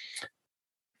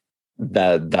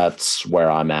that's where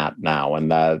I'm at now.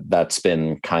 And that's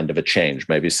been kind of a change.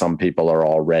 Maybe some people are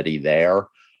already there,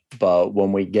 but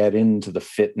when we get into the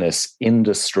fitness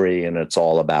industry and it's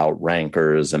all about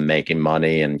rankers and making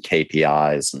money and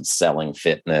KPIs and selling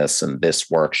fitness and this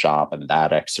workshop and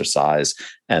that exercise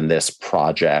and this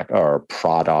project or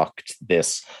product,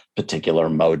 this particular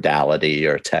modality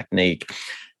or technique,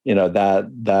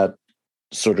 that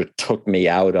sort of took me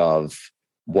out of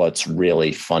what's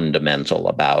really fundamental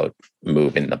about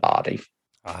moving the body.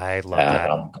 I love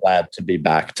that. I'm glad to be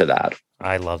back to that.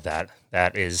 I love that.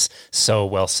 That is so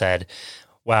well said.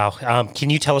 Wow. Can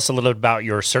you tell us a little bit about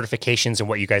your certifications and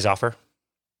what you guys offer?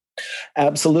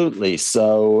 Absolutely.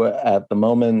 So at the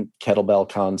moment, Kettlebell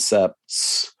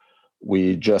Concepts,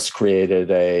 we just created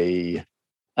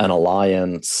an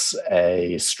alliance,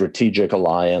 a strategic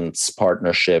alliance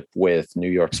partnership with New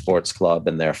York Sports Club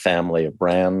and their family of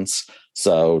brands.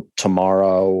 So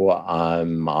tomorrow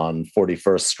I'm on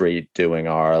 41st Street doing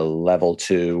our level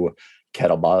 2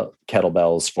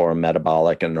 kettlebells for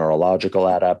metabolic and neurological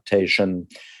adaptation.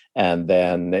 And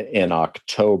then in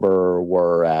October,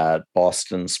 we're at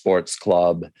Boston Sports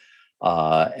Club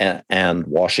and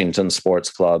Washington Sports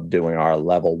Club doing our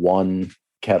level 1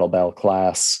 kettlebell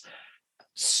class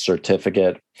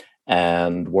certificate.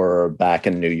 And we're back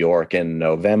in New York in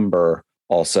November,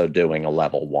 also doing a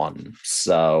level 1.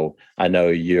 So I know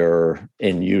you're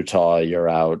in Utah, you're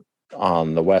out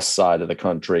on the west side of the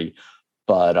country,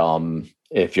 but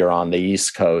if you're on the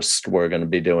East Coast, we're going to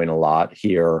be doing a lot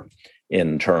here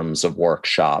in terms of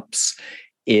workshops.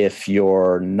 If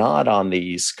you're not on the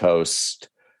East Coast,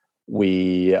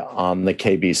 we, on the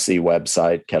KBC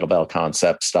website,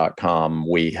 kettlebellconcepts.com,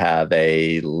 we have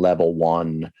a level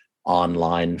 1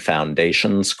 online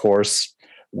foundations course,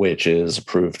 which is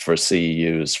approved for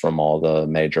CEUs from all the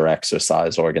major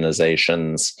exercise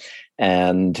organizations.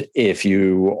 And if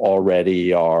you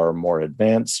already are more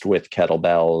advanced with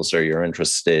kettlebells, or you're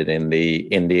interested in the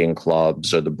Indian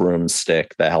clubs or the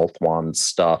broomstick, the health wand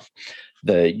stuff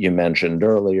that you mentioned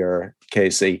earlier,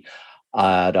 Casey,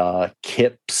 at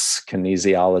KIPS,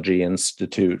 Kinesiology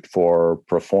Institute for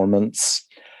Performance,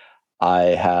 I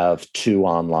have 2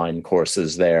 online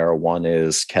courses there. One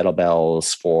is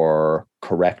kettlebells for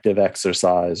corrective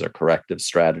exercise or corrective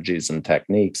strategies and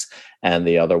techniques. And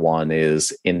the other one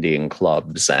is Indian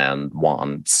clubs and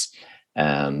wands.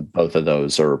 And both of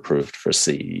those are approved for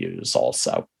CEUs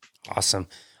also. Awesome.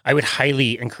 I would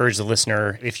highly encourage the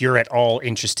listener, if you're at all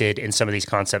interested in some of these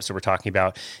concepts that we're talking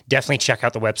about, definitely check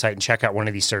out the website and check out one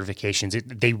of these certifications.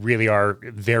 They really are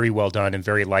very well done and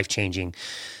very life-changing.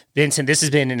 Vincent, this has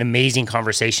been an amazing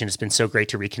conversation. It's been so great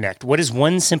to reconnect. What is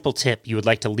one simple tip you would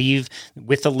like to leave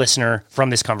with the listener from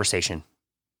this conversation?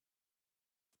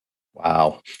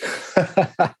 Wow.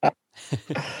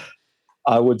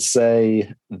 I would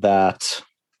say that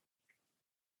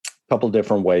a couple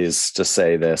different ways to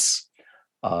say this.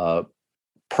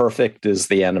 Perfect is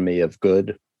the enemy of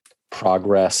good.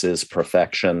 Progress is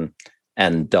perfection,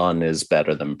 and done is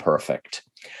better than perfect.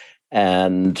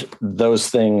 And those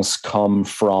things come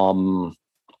from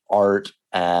art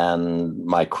and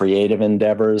my creative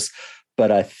endeavors. But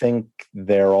I think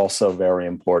they're also very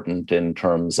important in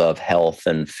terms of health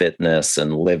and fitness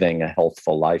and living a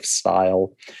healthful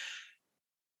lifestyle.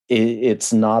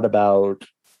 It's not about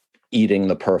eating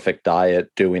the perfect diet,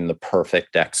 doing the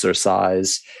perfect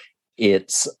exercise.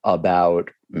 It's about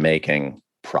making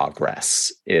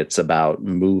progress. It's about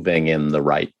moving in the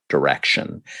right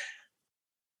direction.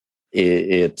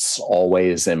 It's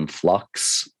always in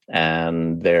flux,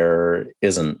 and there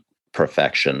isn't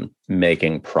perfection.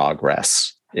 Making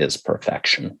progress is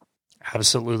perfection.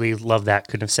 Absolutely love that.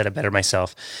 Couldn't have said it better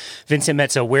myself. Vincent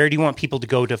Mezzo, where do you want people to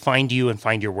go to find you and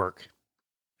find your work?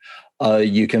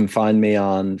 You can find me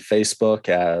on Facebook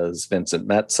as Vincent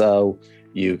Mezzo.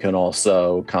 You can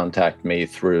also contact me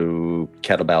through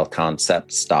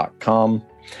kettlebellconcepts.com.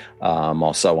 I'm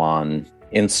also on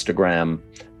Instagram,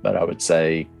 but I would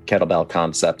say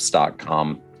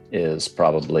kettlebellconcepts.com is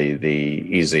probably the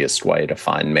easiest way to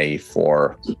find me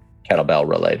for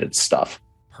kettlebell-related stuff.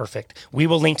 Perfect. We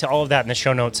will link to all of that in the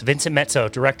show notes. Vincent Mezzo,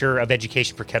 Director of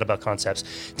Education for Kettlebell Concepts.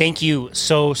 Thank you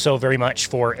so very much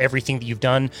for everything that you've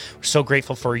done. We're so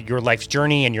grateful for your life's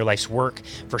journey and your life's work,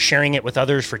 for sharing it with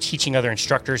others, for teaching other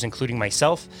instructors, including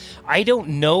myself. I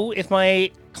don't know if my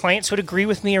clients would agree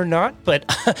with me or not, but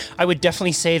I would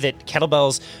definitely say that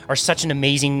kettlebells are such an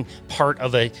amazing part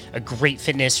of a great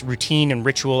fitness routine and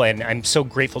ritual, and I'm so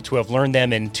grateful to have learned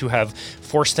them and to have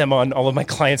forced them on all of my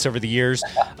clients over the years.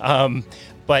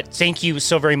 But thank you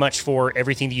so very much for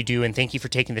everything that you do, and thank you for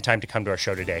taking the time to come to our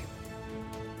show today.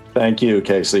 Thank you,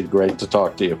 Casey. Great to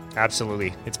talk to you.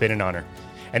 Absolutely. It's been an honor.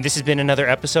 And this has been another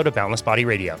episode of Boundless Body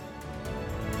Radio.